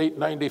Interstate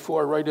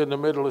 94 right in the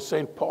middle of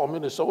St. Paul,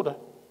 Minnesota.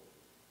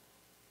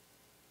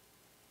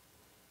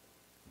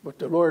 But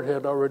the Lord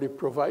had already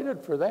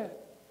provided for that.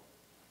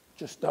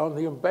 Just down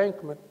the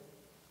embankment,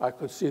 I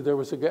could see there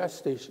was a gas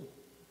station.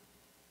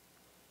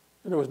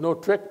 And there was no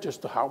trick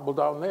just to hobble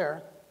down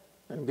there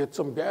and get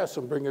some gas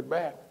and bring it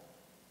back.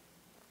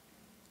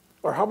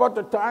 Or how about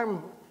the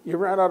time you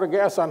ran out of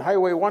gas on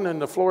Highway 1 in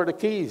the Florida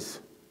Keys?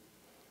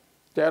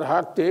 That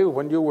hot day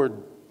when you were,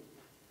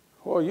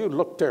 you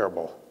looked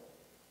terrible.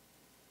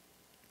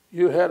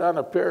 You had on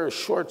a pair of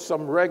shorts,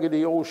 some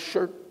raggedy old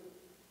shirt.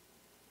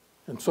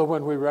 And so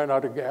when we ran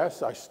out of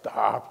gas, I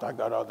stopped, I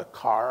got out of the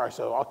car, I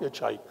said, I'll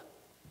hitchhike.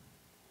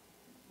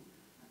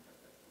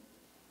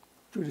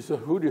 Judy said,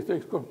 who do you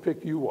think is going to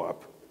pick you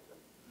up?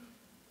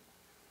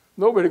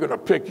 Nobody's going to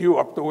pick you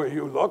up the way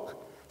you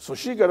look. So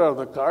she got out of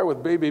the car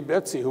with baby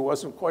Betsy, who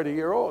wasn't quite a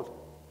year old.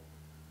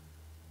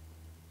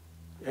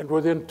 And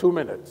within 2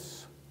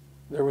 minutes,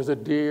 there was a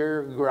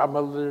dear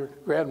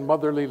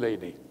grandmotherly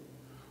lady.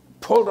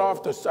 Pulled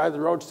off the side of the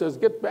road, says,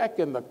 get back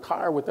in the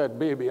car with that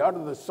baby, out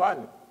of the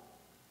sun.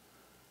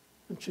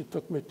 And she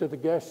took me to the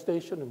gas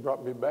station and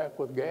brought me back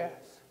with gas.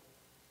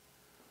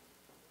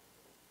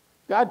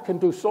 God can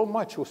do so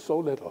much with so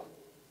little.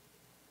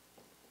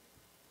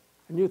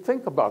 And you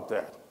think about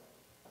that.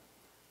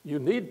 You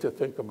need to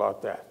think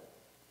about that.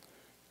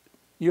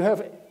 You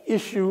have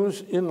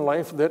issues in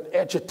life that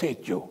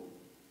agitate you,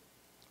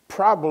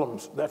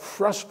 problems that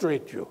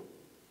frustrate you,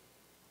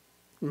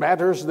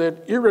 matters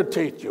that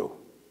irritate you,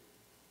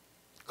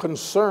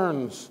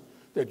 concerns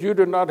that you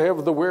do not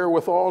have the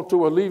wherewithal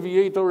to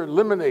alleviate or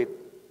eliminate.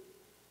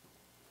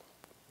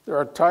 There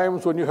are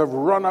times when you have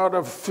run out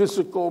of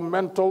physical,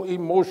 mental,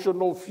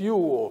 emotional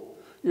fuel.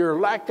 You're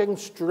lacking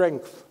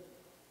strength.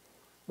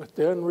 But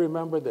then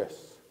remember this.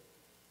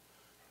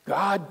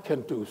 God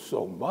can do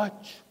so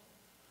much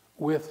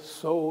with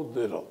so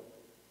little.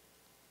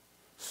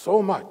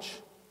 So much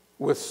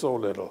with so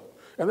little.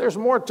 And there's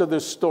more to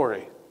this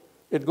story.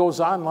 It goes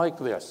on like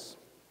this.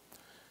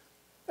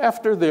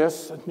 After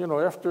this,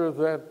 after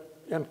that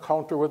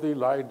encounter with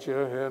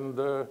Elijah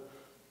and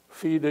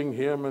feeding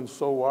him and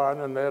so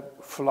on, and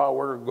that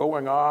flour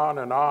going on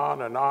and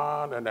on and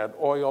on, and that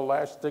oil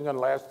lasting and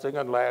lasting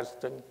and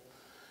lasting.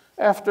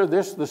 After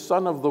this, the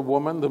son of the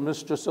woman, the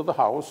mistress of the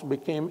house,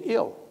 became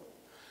ill.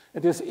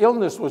 And his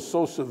illness was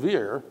so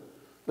severe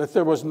that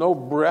there was no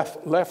breath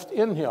left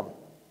in him.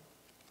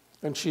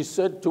 And she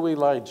said to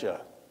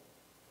Elijah,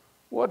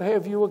 what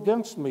have you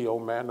against me, O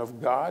man of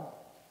God?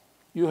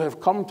 You have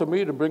come to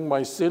me to bring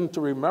my sin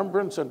to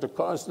remembrance and to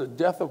cause the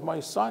death of my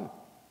son.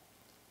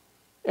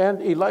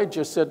 And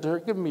Elijah said to her,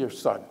 give me your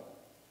son.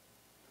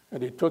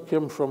 And he took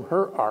him from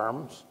her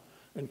arms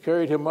and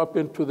carried him up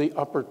into the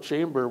upper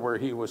chamber where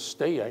he was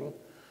staying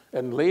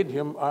and laid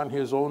him on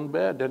his own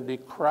bed. And he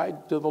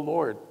cried to the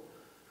Lord,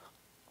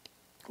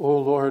 O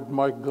Lord,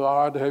 my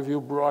God, have you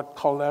brought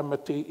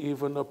calamity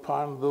even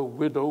upon the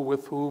widow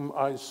with whom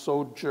I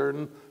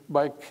sojourn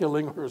by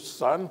killing her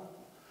son?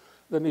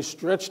 Then he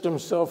stretched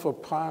himself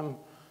upon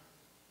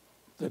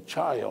the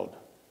child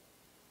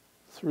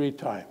 3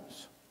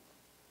 times.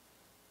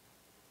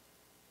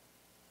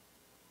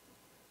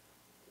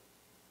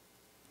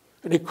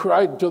 And he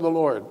cried to the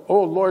Lord,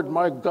 O Lord,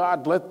 my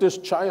God, let this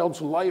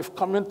child's life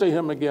come into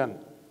him again.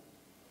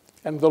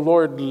 And the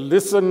Lord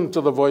listened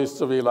to the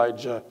voice of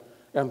Elijah,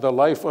 and the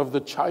life of the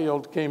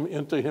child came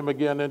into him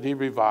again, and he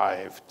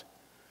revived.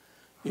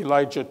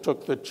 Elijah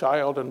took the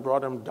child and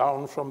brought him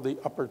down from the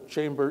upper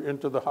chamber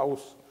into the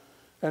house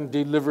and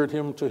delivered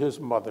him to his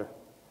mother.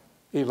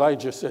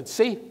 Elijah said,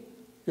 "See,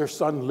 your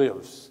son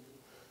lives."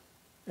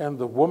 And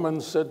the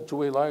woman said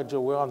to Elijah,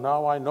 "Well,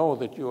 now I know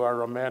that you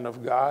are a man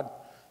of God,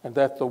 and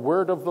that the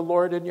word of the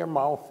Lord in your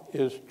mouth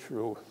is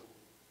truth."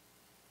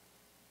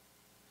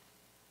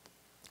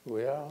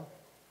 Well,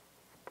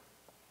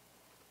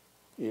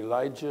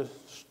 Elijah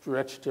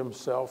stretched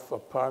himself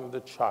upon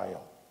the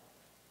child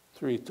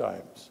 3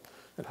 times.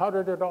 And how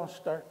did it all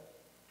start?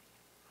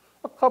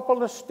 A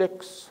couple of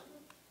sticks.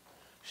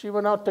 She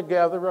went out to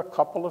gather a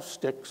couple of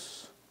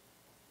sticks.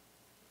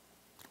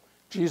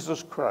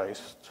 Jesus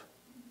Christ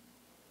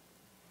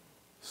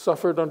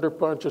suffered under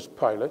Pontius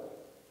Pilate,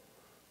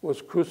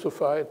 was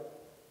crucified,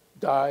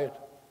 died,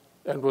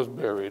 and was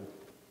buried.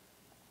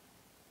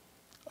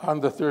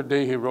 On the 3rd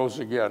day, he rose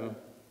again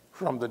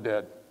from the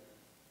dead.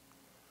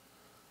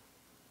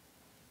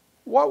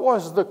 What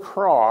was the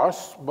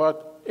cross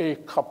but a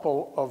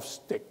couple of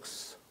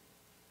sticks?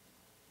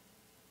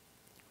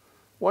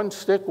 One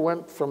stick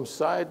went from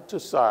side to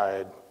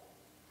side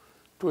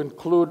to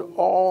include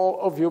all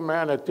of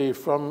humanity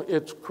from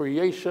its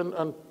creation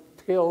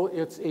until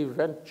its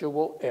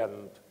eventual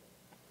end.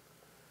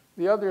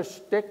 The other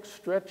stick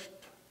stretched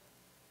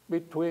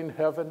between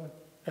heaven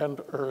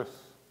and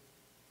earth,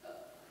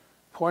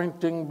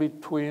 pointing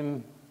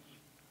between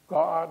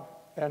God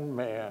and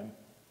man,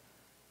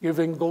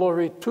 giving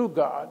glory to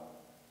God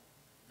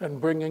and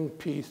bringing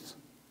peace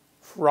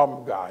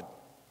from God.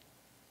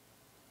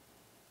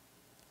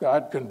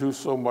 God can do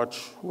so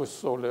much with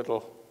so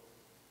little.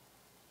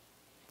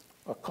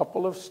 A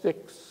couple of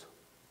sticks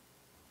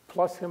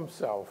plus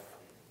himself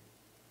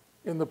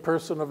in the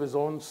person of his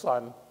own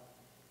Son,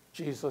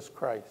 Jesus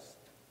Christ.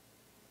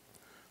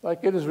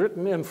 Like it is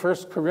written in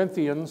 1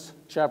 Corinthians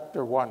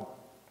chapter 1.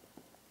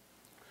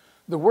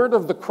 The word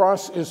of the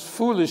cross is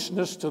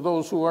foolishness to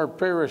those who are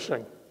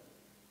perishing.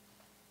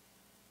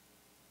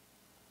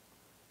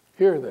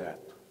 Hear that.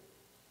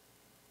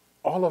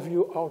 All of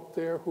you out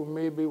there who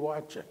may be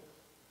watching.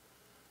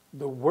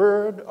 The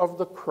word of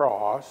the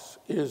cross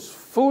is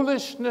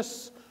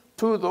foolishness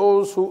to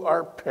those who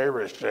are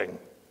perishing.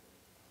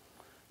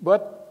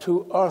 But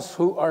to us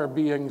who are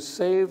being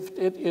saved,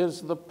 it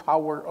is the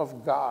power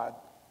of God.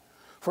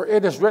 For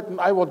it is written,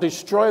 "I will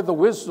destroy the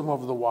wisdom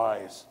of the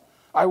wise.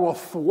 I will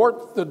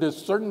thwart the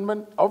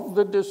discernment of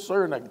the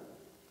discerning."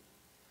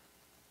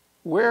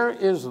 Where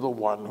is the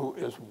one who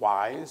is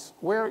wise?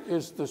 Where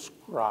is the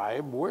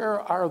scribe? Where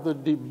are the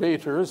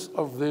debaters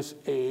of this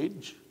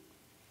age?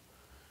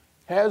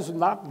 Has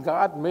not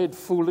God made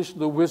foolish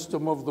the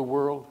wisdom of the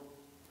world?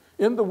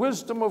 In the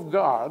wisdom of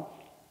God,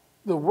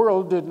 the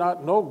world did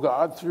not know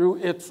God through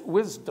its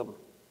wisdom.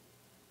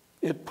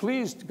 It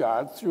pleased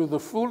God through the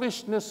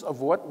foolishness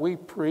of what we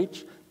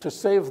preach to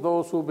save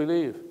those who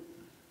believe.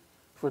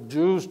 For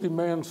Jews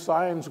demand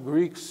signs,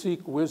 Greeks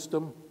seek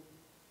wisdom.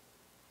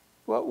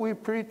 But we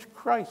preach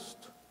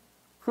Christ,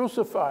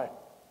 crucified,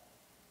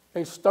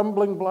 a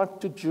stumbling block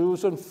to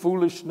Jews and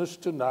foolishness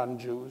to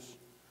non-Jews.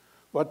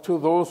 But to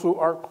those who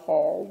are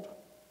called,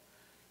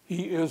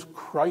 he is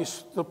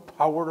Christ, the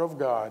power of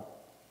God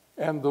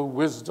and the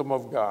wisdom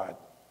of God.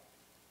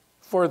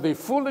 For the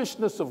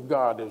foolishness of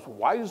God is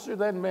wiser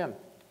than men,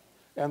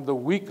 and the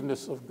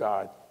weakness of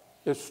God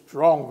is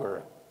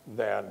stronger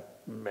than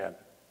men.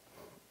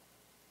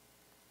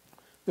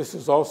 This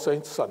is All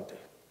Saints Sunday.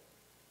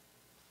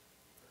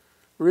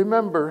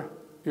 Remember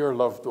your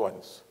loved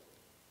ones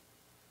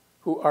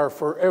who are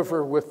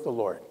forever with the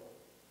Lord.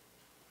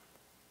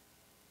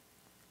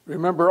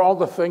 Remember all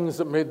the things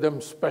that made them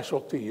special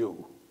to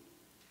you.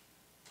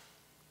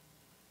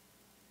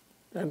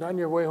 And on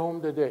your way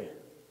home today,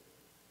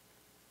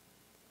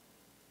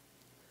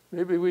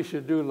 maybe we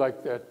should do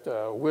like that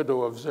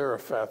widow of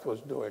Zarephath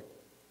was doing.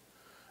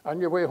 On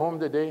your way home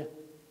today,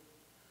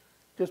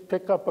 just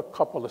pick up a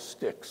couple of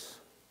sticks.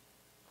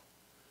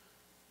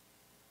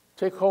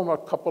 Take home a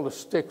couple of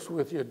sticks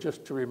with you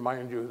just to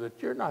remind you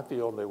that you're not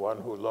the only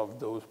one who loved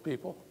those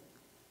people.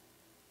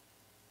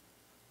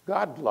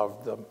 God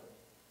loved them.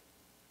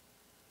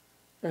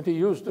 And he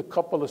used a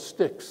couple of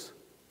sticks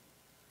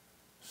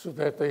so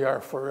that they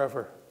are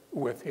forever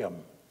with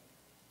him.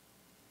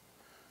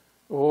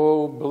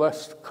 Oh,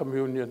 blessed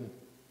communion,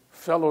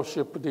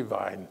 fellowship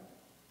divine.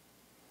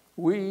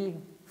 We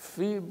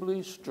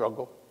feebly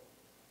struggle.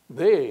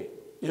 They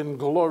in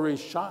glory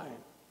shine.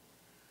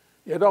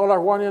 Yet all are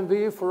one in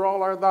thee, for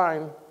all are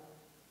thine.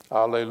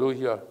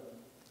 Alleluia,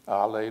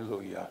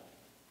 alleluia.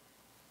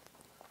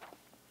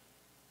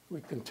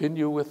 We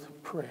continue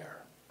with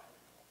prayer.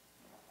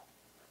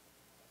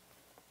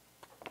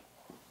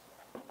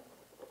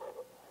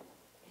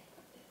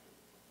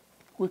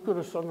 We could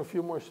have sung a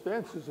few more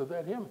stanzas of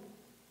that hymn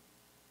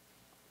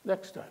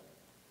next time.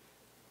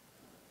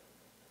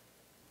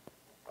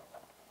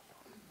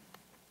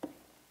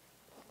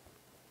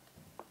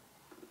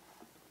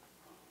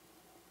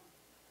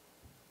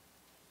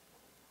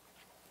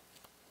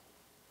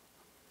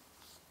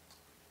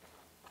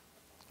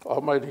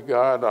 Almighty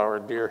God,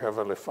 our dear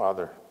Heavenly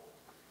Father,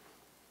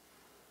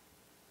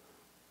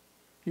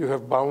 you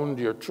have bound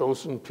your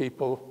chosen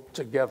people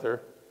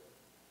together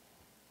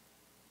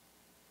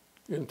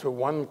into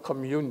one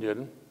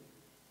communion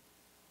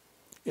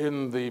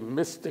in the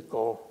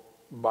mystical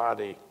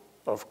body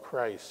of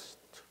Christ.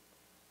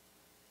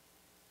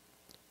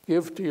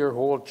 Give to your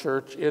whole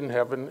church in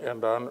heaven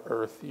and on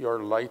earth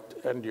your light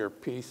and your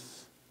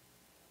peace.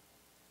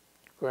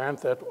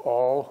 Grant that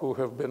all who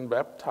have been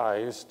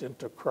baptized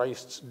into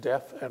Christ's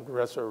death and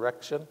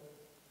resurrection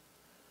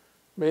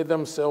may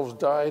themselves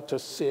die to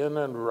sin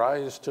and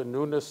rise to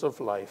newness of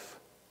life,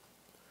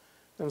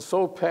 and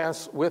so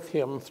pass with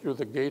him through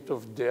the gate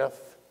of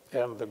death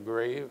and the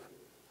grave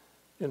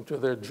into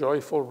their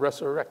joyful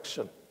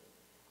resurrection.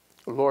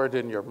 Lord,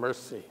 in your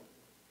mercy,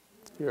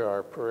 hear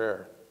our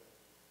prayer.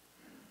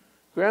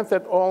 Grant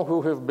that all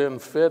who have been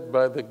fed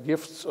by the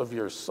gifts of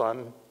your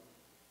Son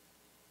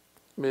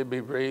may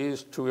be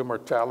raised to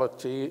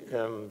immortality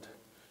and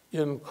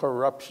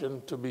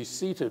incorruption to be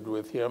seated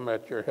with him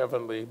at your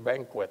heavenly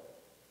banquet.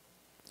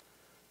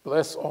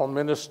 Bless all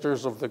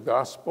ministers of the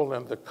gospel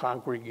and the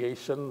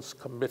congregations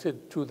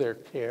committed to their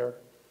care.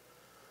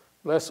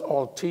 Bless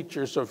all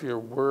teachers of your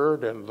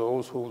word and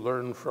those who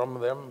learn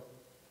from them.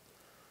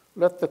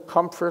 Let the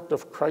comfort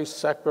of Christ's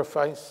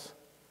sacrifice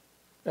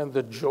and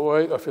the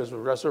joy of his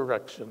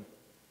resurrection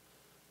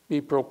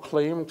be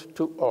proclaimed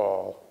to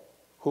all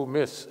who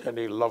miss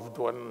any loved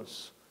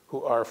ones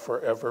who are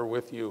forever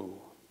with you.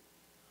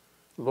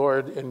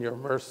 Lord, in your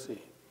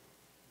mercy,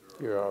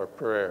 hear our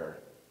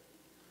prayer.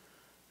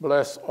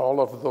 Bless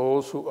all of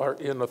those who are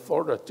in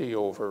authority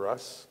over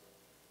us,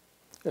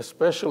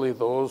 especially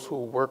those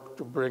who work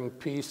to bring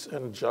peace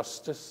and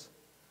justice,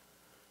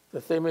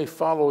 that they may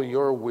follow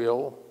your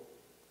will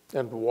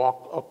and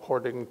walk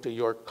according to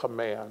your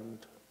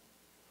command.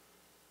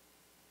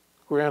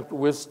 Grant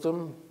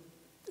wisdom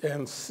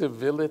and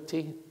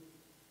civility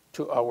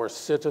to our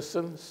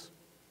citizens,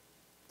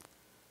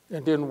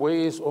 and in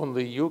ways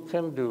only you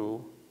can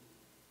do,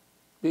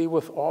 be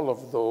with all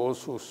of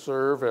those who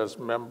serve as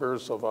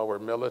members of our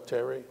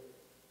military,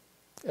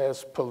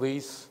 as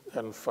police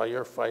and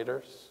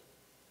firefighters,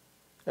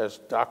 as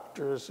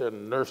doctors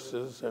and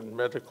nurses and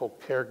medical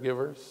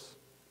caregivers,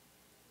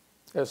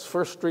 as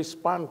first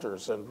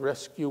responders and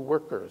rescue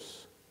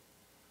workers.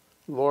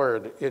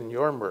 Lord, in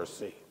your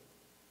mercy,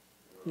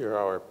 hear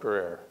our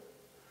prayer.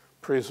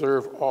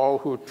 Preserve all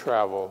who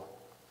travel,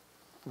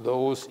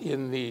 those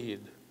in need,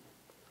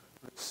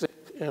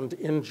 sick and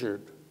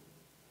injured,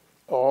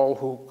 all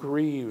who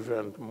grieve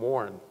and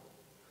mourn,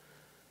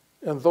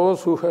 and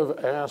those who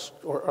have asked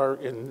or are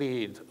in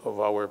need of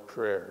our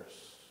prayers.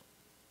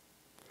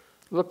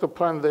 Look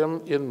upon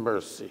them in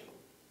mercy.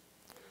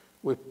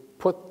 We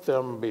put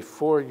them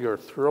before your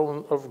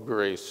throne of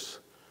grace,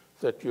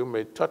 that you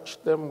may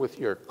touch them with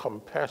your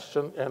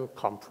compassion and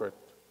comfort.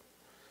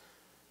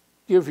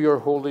 Give your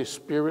Holy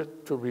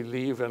Spirit to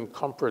relieve and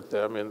comfort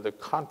them in the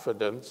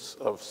confidence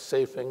of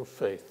saving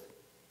faith.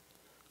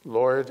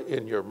 Lord,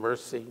 in your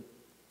mercy,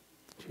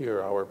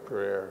 hear our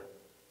prayer.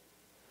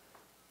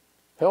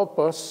 Help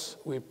us,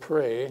 we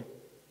pray,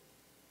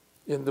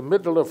 in the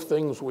middle of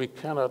things we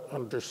cannot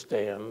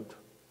understand.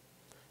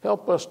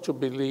 Help us to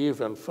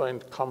believe and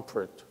find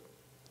comfort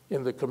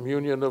in the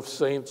communion of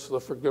saints, the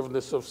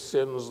forgiveness of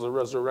sins, the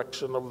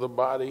resurrection of the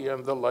body,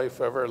 and the life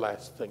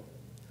everlasting.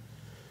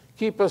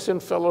 Keep us in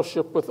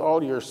fellowship with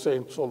all your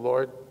saints, O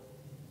Lord,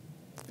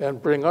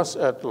 and bring us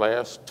at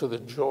last to the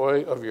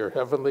joy of your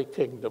heavenly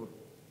kingdom,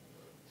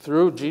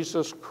 through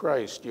Jesus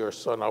Christ, your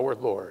Son, our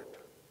Lord.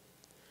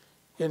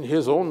 In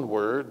his own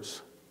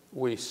words,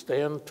 we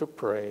stand to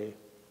pray.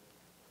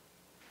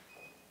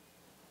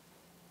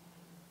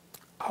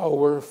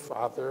 Our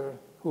Father,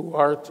 who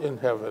art in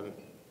heaven,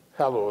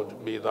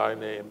 hallowed be thy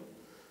name.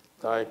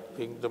 Thy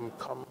kingdom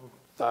come,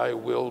 thy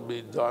will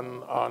be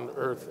done on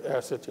earth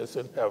as it is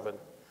in heaven.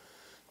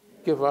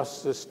 Give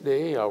us this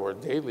day our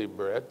daily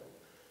bread,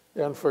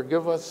 and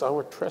forgive us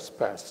our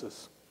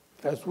trespasses,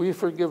 as we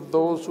forgive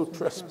those who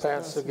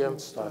trespass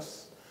against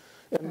us.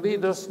 And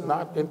lead us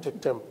not into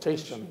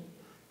temptation,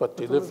 but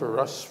deliver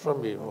us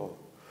from evil.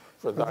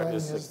 For thine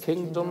is the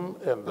kingdom,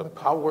 and the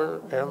power,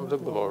 and the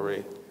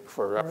glory,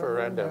 forever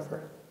and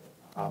ever.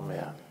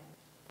 Amen.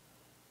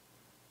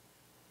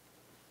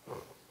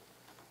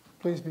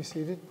 Please be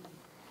seated.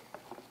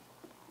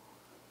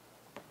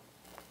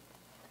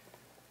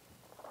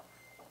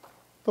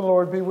 The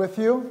Lord be with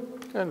you.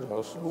 And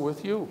also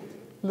with you.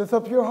 Lift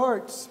up your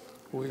hearts.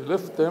 We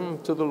lift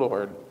them to the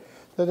Lord.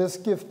 Let us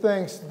give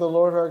thanks to the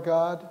Lord our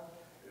God.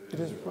 It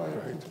is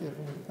right to give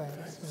him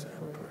thanks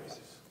and praise.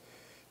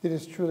 It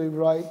is truly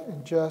right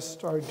and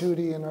just, our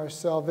duty and our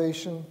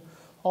salvation,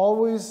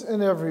 always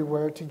and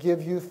everywhere to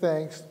give you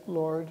thanks,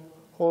 Lord,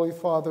 Holy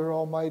Father,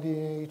 Almighty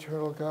and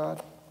eternal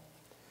God.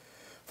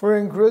 For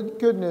in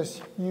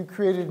goodness you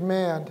created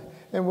man,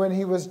 and when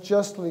he was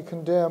justly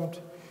condemned,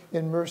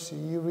 in mercy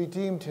you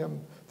redeemed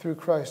him through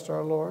Christ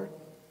our Lord.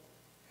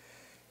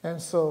 And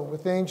so,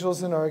 with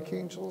angels and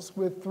archangels,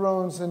 with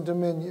thrones and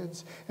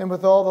dominions, and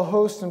with all the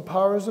hosts and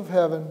powers of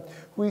heaven,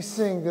 we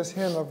sing this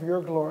hymn of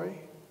your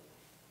glory.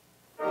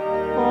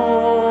 Holy,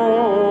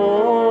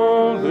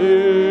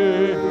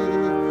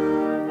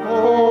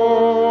 holy,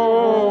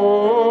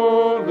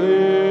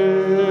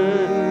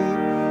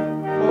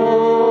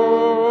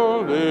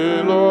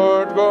 holy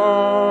Lord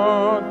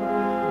God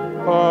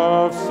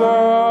of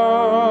Sabaoth.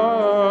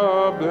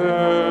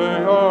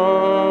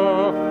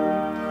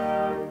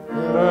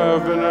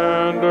 Heaven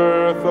and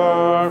earth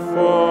are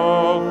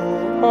full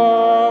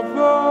of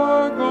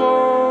the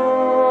glory.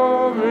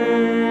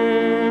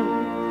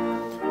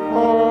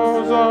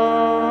 Hosanna,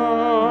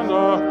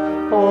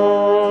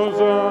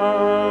 Hosanna,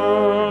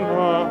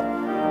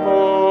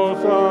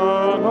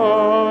 Hosanna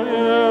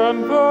in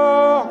the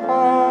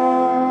highest.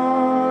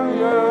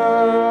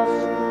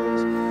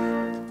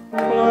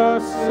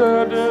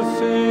 Blessed is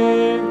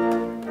he,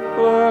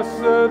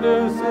 blessed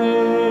is he,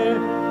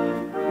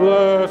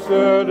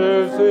 blessed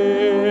is he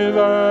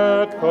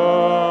that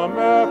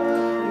cometh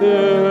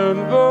in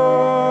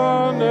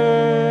the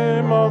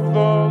name of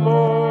the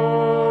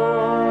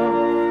Lord.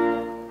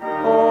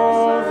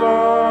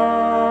 Hosanna,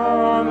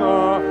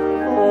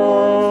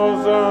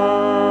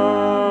 Hosanna,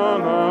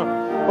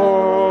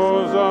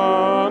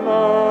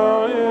 Hosanna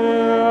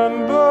in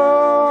the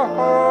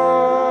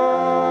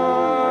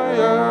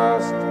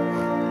highest.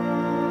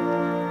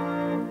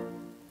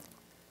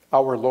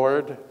 Our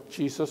Lord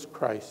Jesus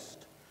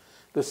Christ,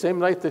 the same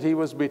night that he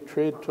was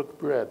betrayed, took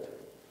bread.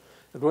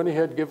 And when he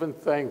had given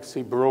thanks,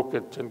 he broke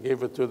it and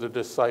gave it to the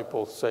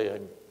disciples,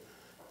 saying,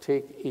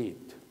 "Take,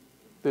 eat.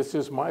 This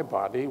is my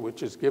body,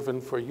 which is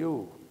given for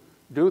you.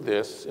 Do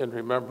this in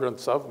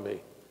remembrance of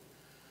me."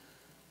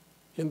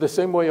 In the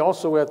same way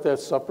also at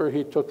that supper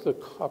he took the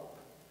cup.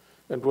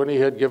 And when he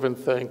had given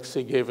thanks,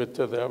 he gave it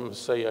to them,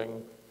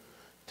 saying,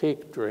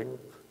 "Take, drink.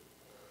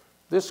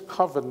 This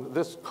cup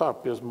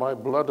is my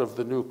blood of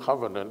the new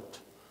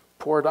covenant,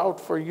 poured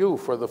out for you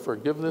for the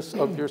forgiveness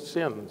of your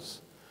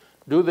sins.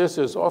 Do this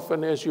as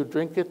often as you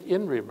drink it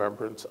in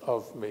remembrance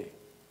of me."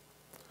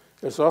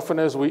 As often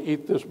as we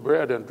eat this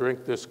bread and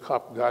drink this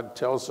cup, God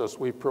tells us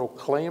we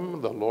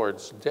proclaim the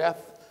Lord's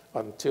death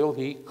until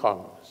he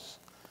comes.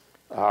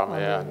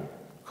 Amen.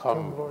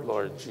 Come,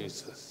 Lord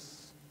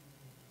Jesus.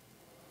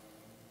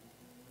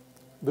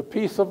 The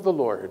peace of the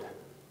Lord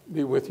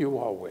be with you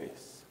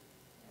always.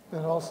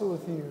 And also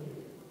with you.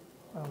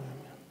 Amen.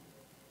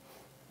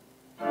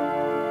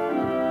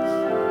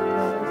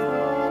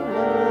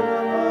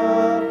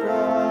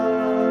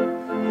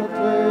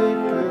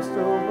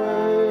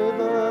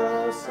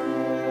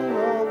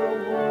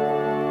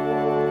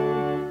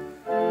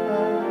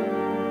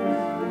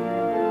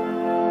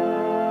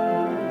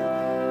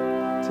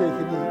 Take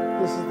and eat.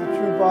 This is the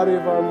true body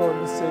of our Lord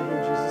and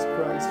Savior Jesus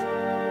Christ.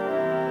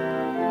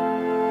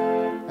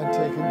 And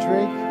take and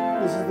drink.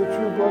 This is the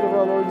true blood of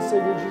our Lord and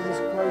Savior Jesus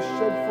Christ,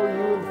 shed for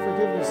you in the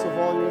forgiveness of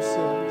all your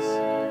sins.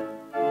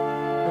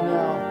 And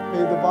now,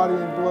 may the body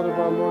and blood of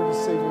our Lord and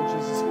Savior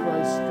Jesus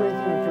Christ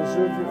strengthen and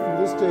preserve you from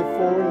this day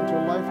forward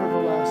until life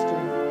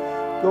everlasting.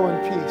 Go in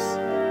peace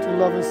to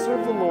love and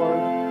serve the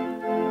Lord.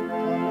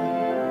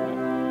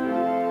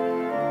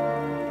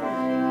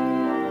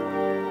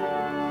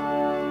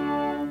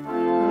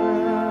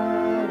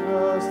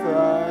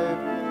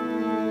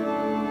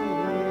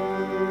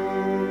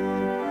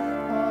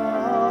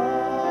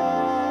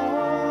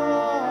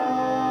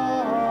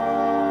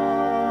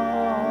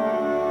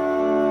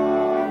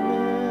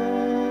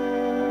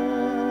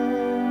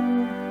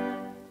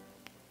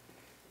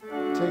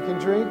 Take and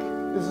drink.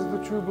 This is the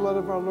true blood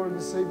of our Lord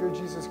and Savior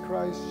Jesus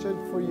Christ, shed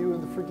for you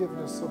in the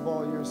forgiveness of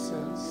all your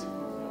sins.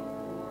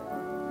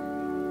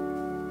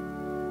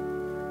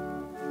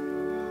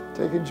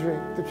 Take and drink.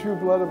 The true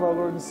blood of our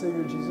Lord and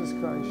Savior Jesus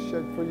Christ,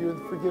 shed for you in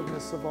the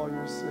forgiveness of all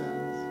your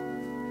sins.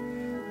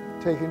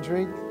 Take and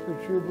drink. The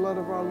true blood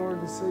of our Lord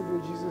and Savior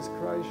Jesus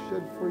Christ,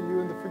 shed for you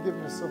in the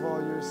forgiveness of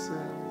all your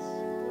sins.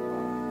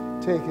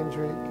 Take and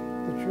drink.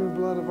 The true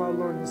blood of our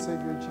Lord and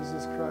Savior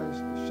Jesus Christ,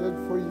 shed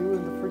for you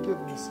in the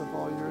forgiveness of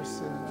all your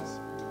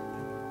sins.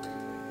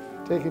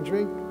 Take and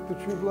drink the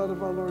true blood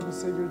of our Lord and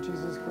Savior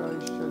Jesus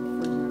Christ, shed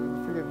for you in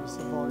the forgiveness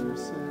of all your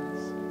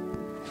sins.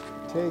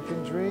 Take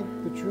and drink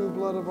the true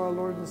blood of our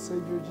Lord and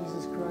Savior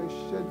Jesus Christ,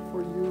 shed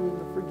for you in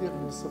the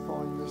forgiveness of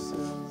all your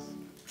sins.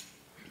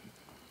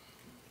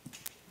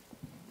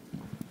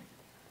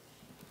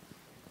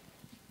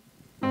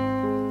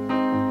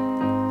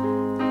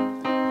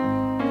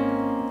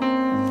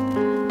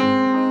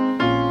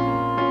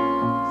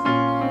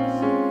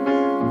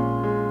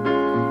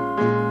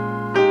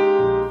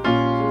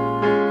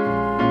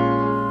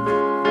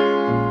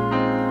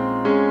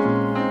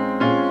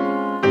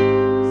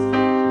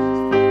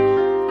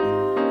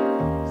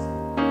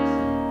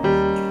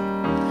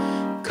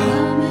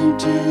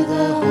 To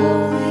the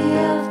Holy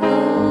of Holies.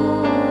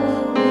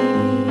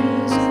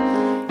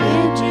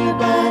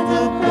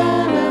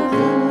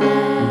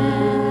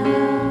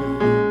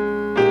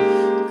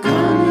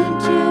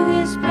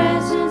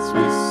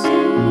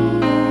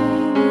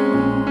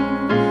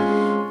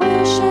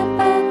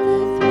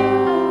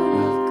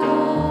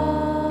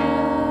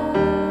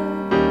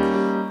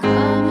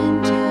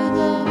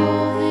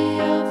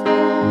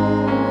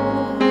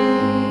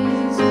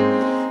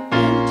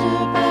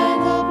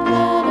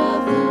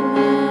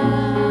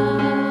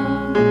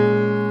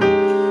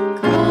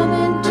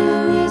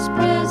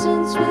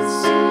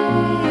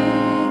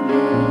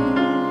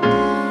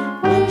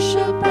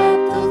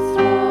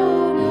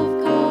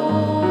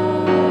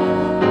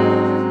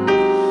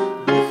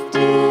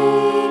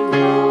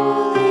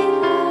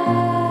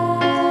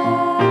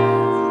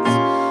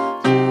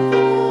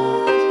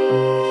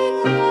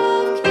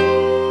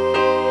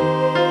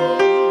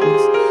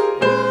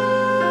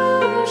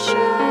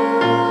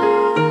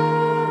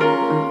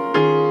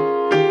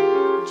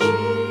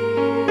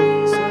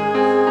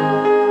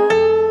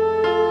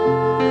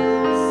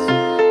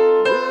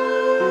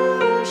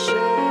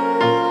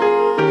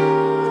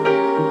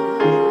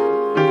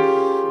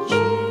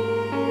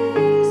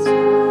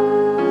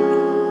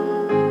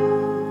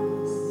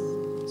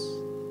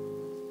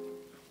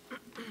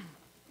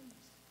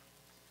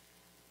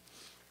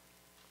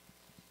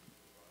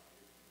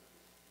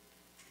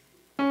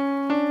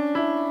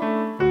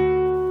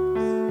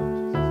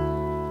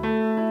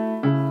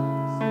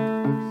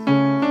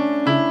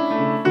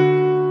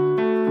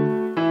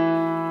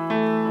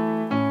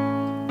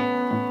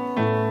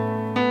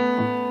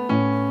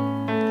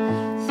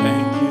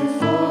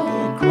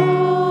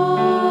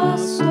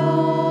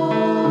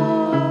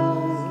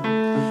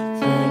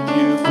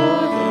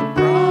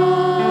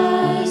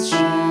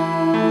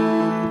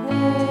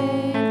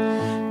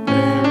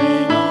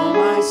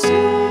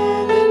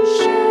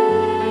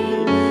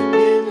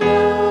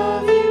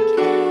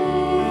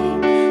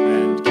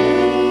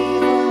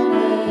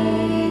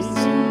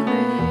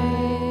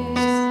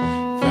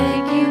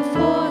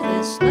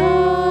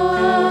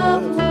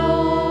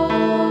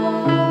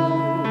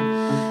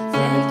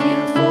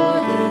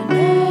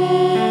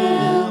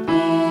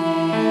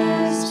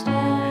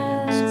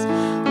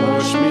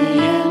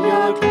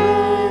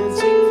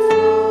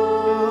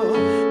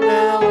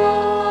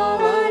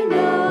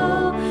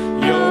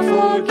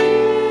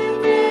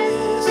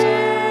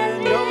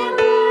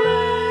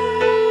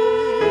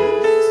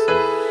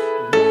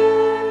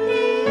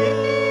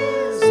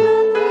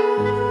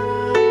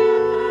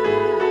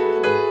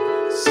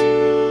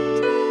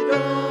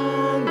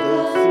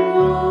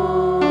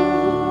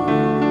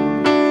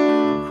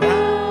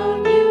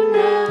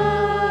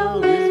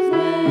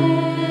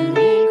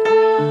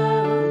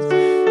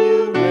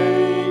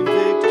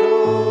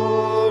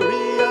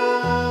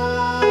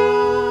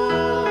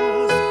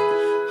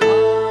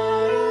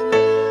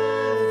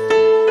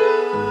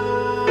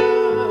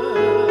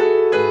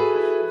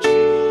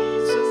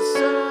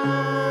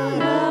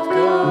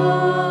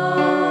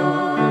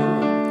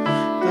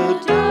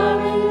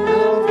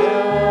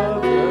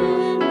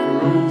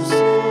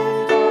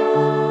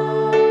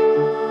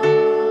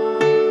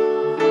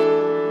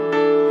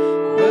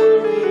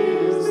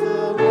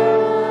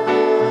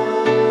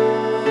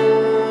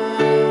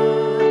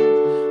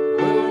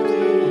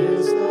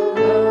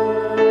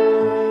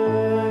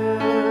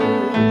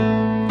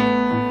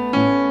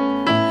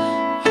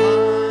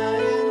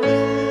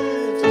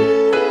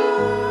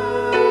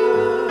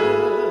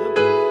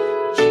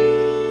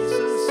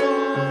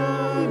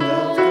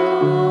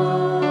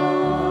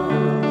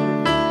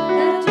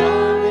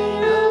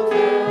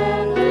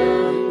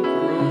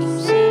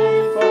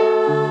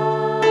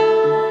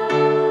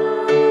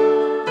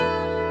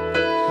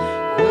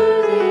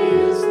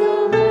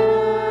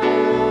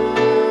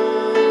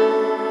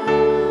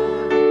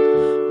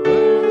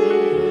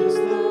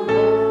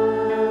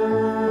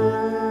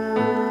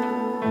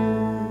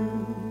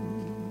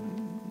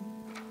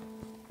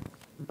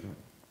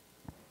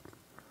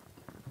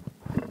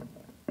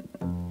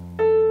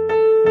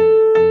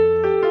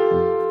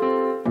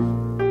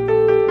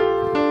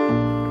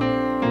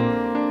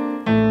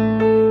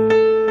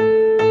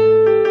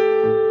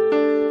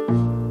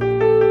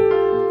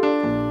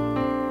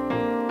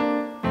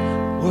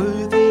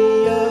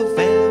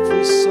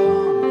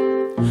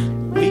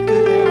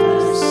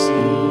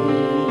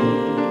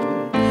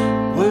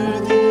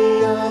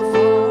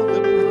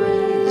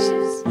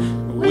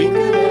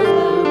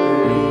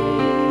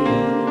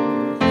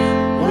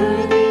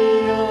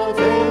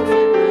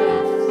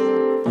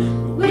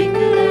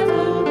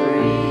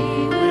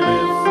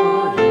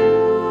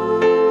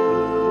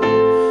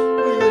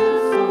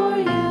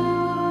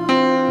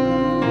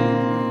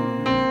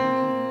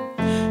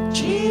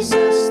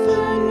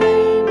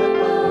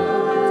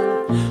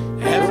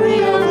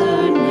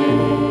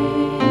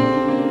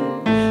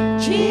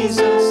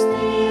 Jesus,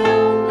 the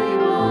only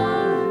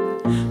one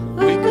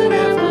we could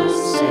ever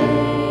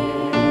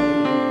say,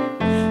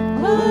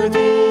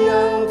 worthy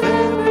of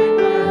every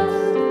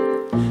breath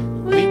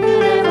we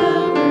could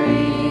ever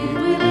breathe.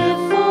 We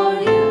live for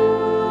you.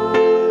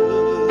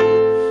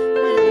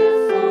 We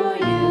live for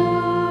you.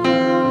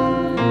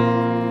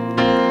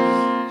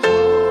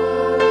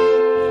 Holy,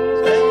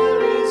 there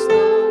is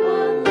no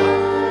one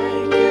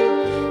like you.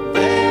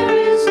 There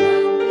is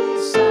none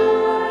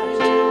beside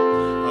you.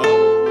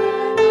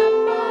 Open up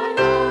my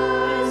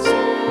eyes in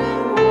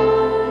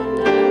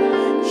wonder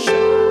and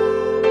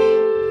show me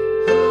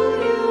who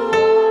you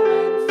are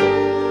and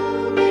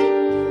fill me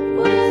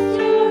with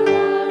your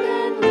heart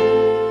and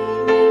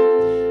lead me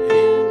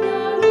in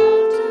your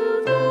love to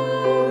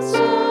those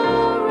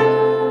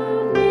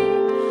around me.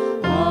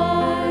 I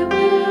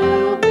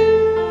will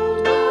build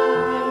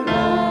my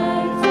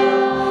life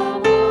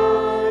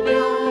upon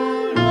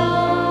your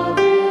love.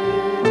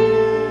 It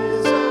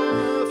is a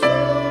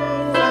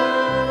firm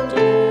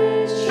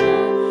foundation.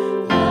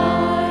 I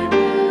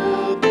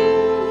will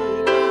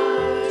put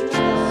my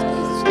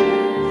trust in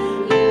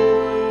you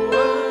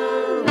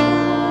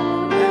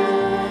alone,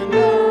 and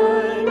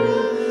I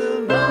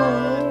will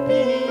not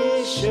be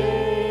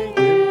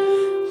shaken.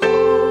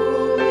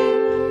 Holy,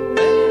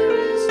 there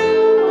is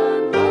no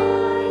one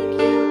like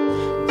you.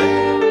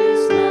 There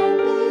is none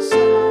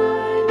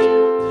beside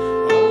you.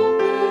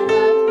 Open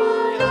up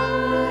my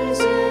eyes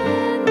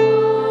in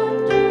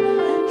wonder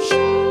and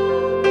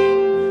show me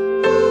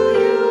who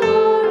you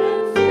are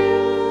and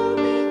fill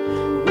me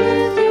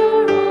with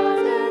your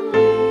heart and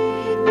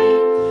lead me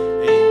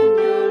in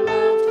your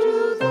love to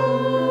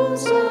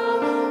those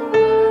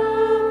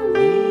around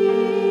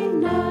me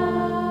now.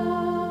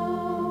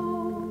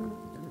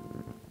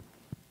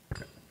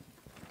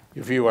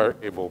 If you are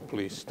able,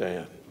 please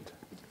stand.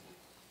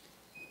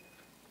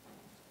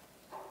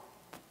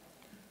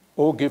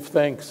 Oh, give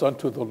thanks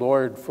unto the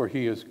Lord, for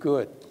he is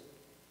good.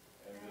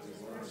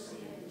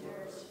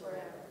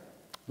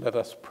 Let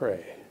us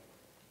pray.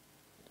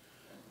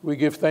 We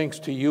give thanks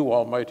to you,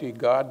 Almighty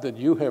God, that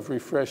you have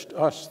refreshed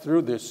us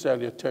through this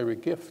salutary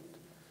gift.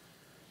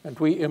 And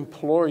we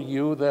implore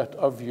you that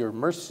of your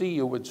mercy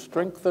you would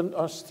strengthen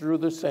us through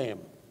the same,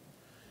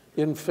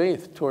 in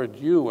faith toward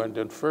you and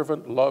in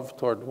fervent love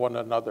toward one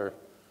another,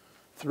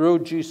 through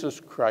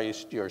Jesus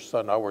Christ, your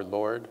Son, our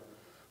Lord,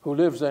 who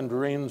lives and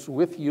reigns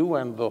with you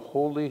and the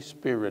Holy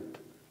Spirit,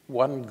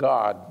 one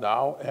God,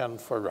 now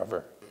and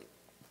forever.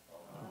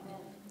 Amen.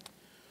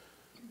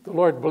 The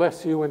Lord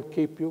bless you and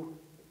keep you.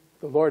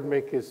 The Lord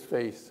make his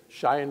face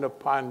shine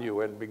upon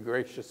you and be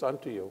gracious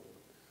unto you.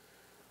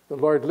 The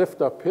Lord lift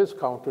up his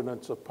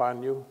countenance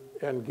upon you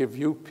and give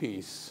you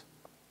peace.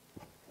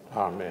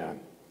 Amen.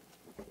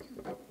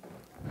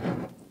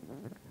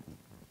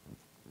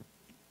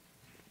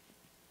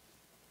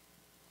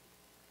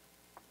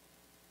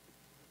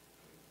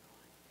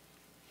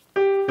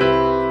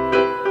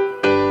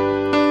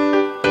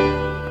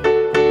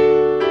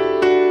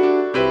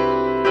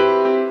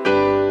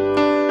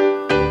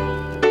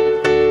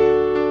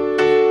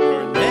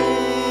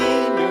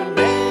 Your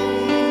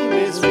name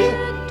is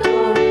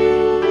victory.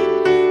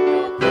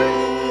 Your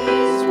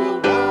praise will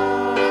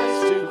rise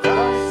to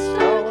Christ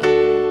our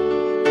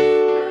King.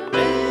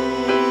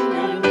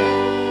 Your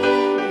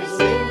name is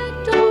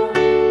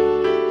victory.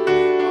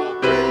 Your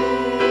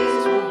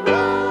praise will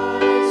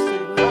rise to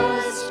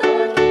Christ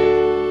our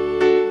King.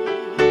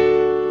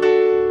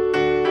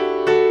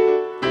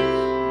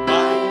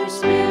 By your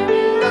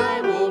Spirit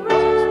I will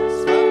rise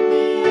from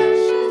the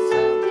ashes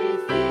of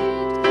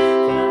defeat.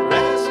 The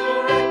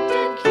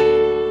resurrected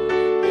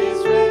King is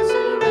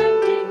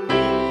resurrecting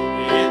me.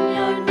 In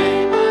your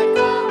name I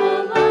come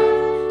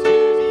alive to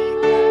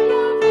declare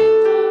your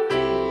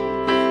victory.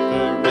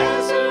 The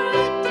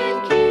resurrected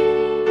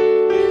King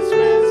is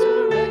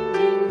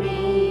resurrecting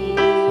me.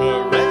 The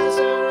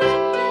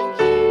resurrected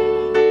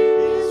King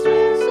is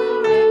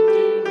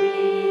resurrecting me.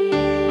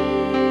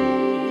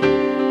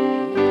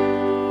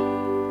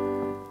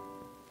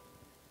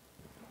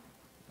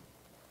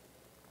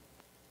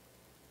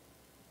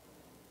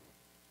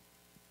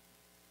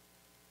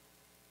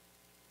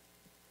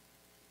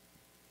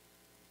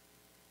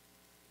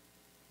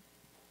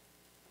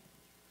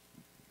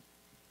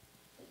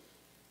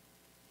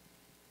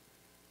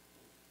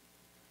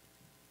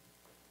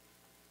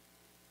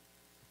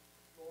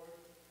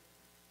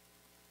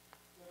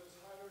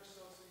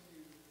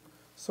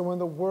 So when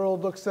the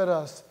world looks at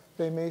us,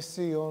 they may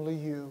see only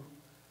you.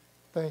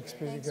 Thanks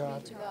be to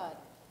God. God.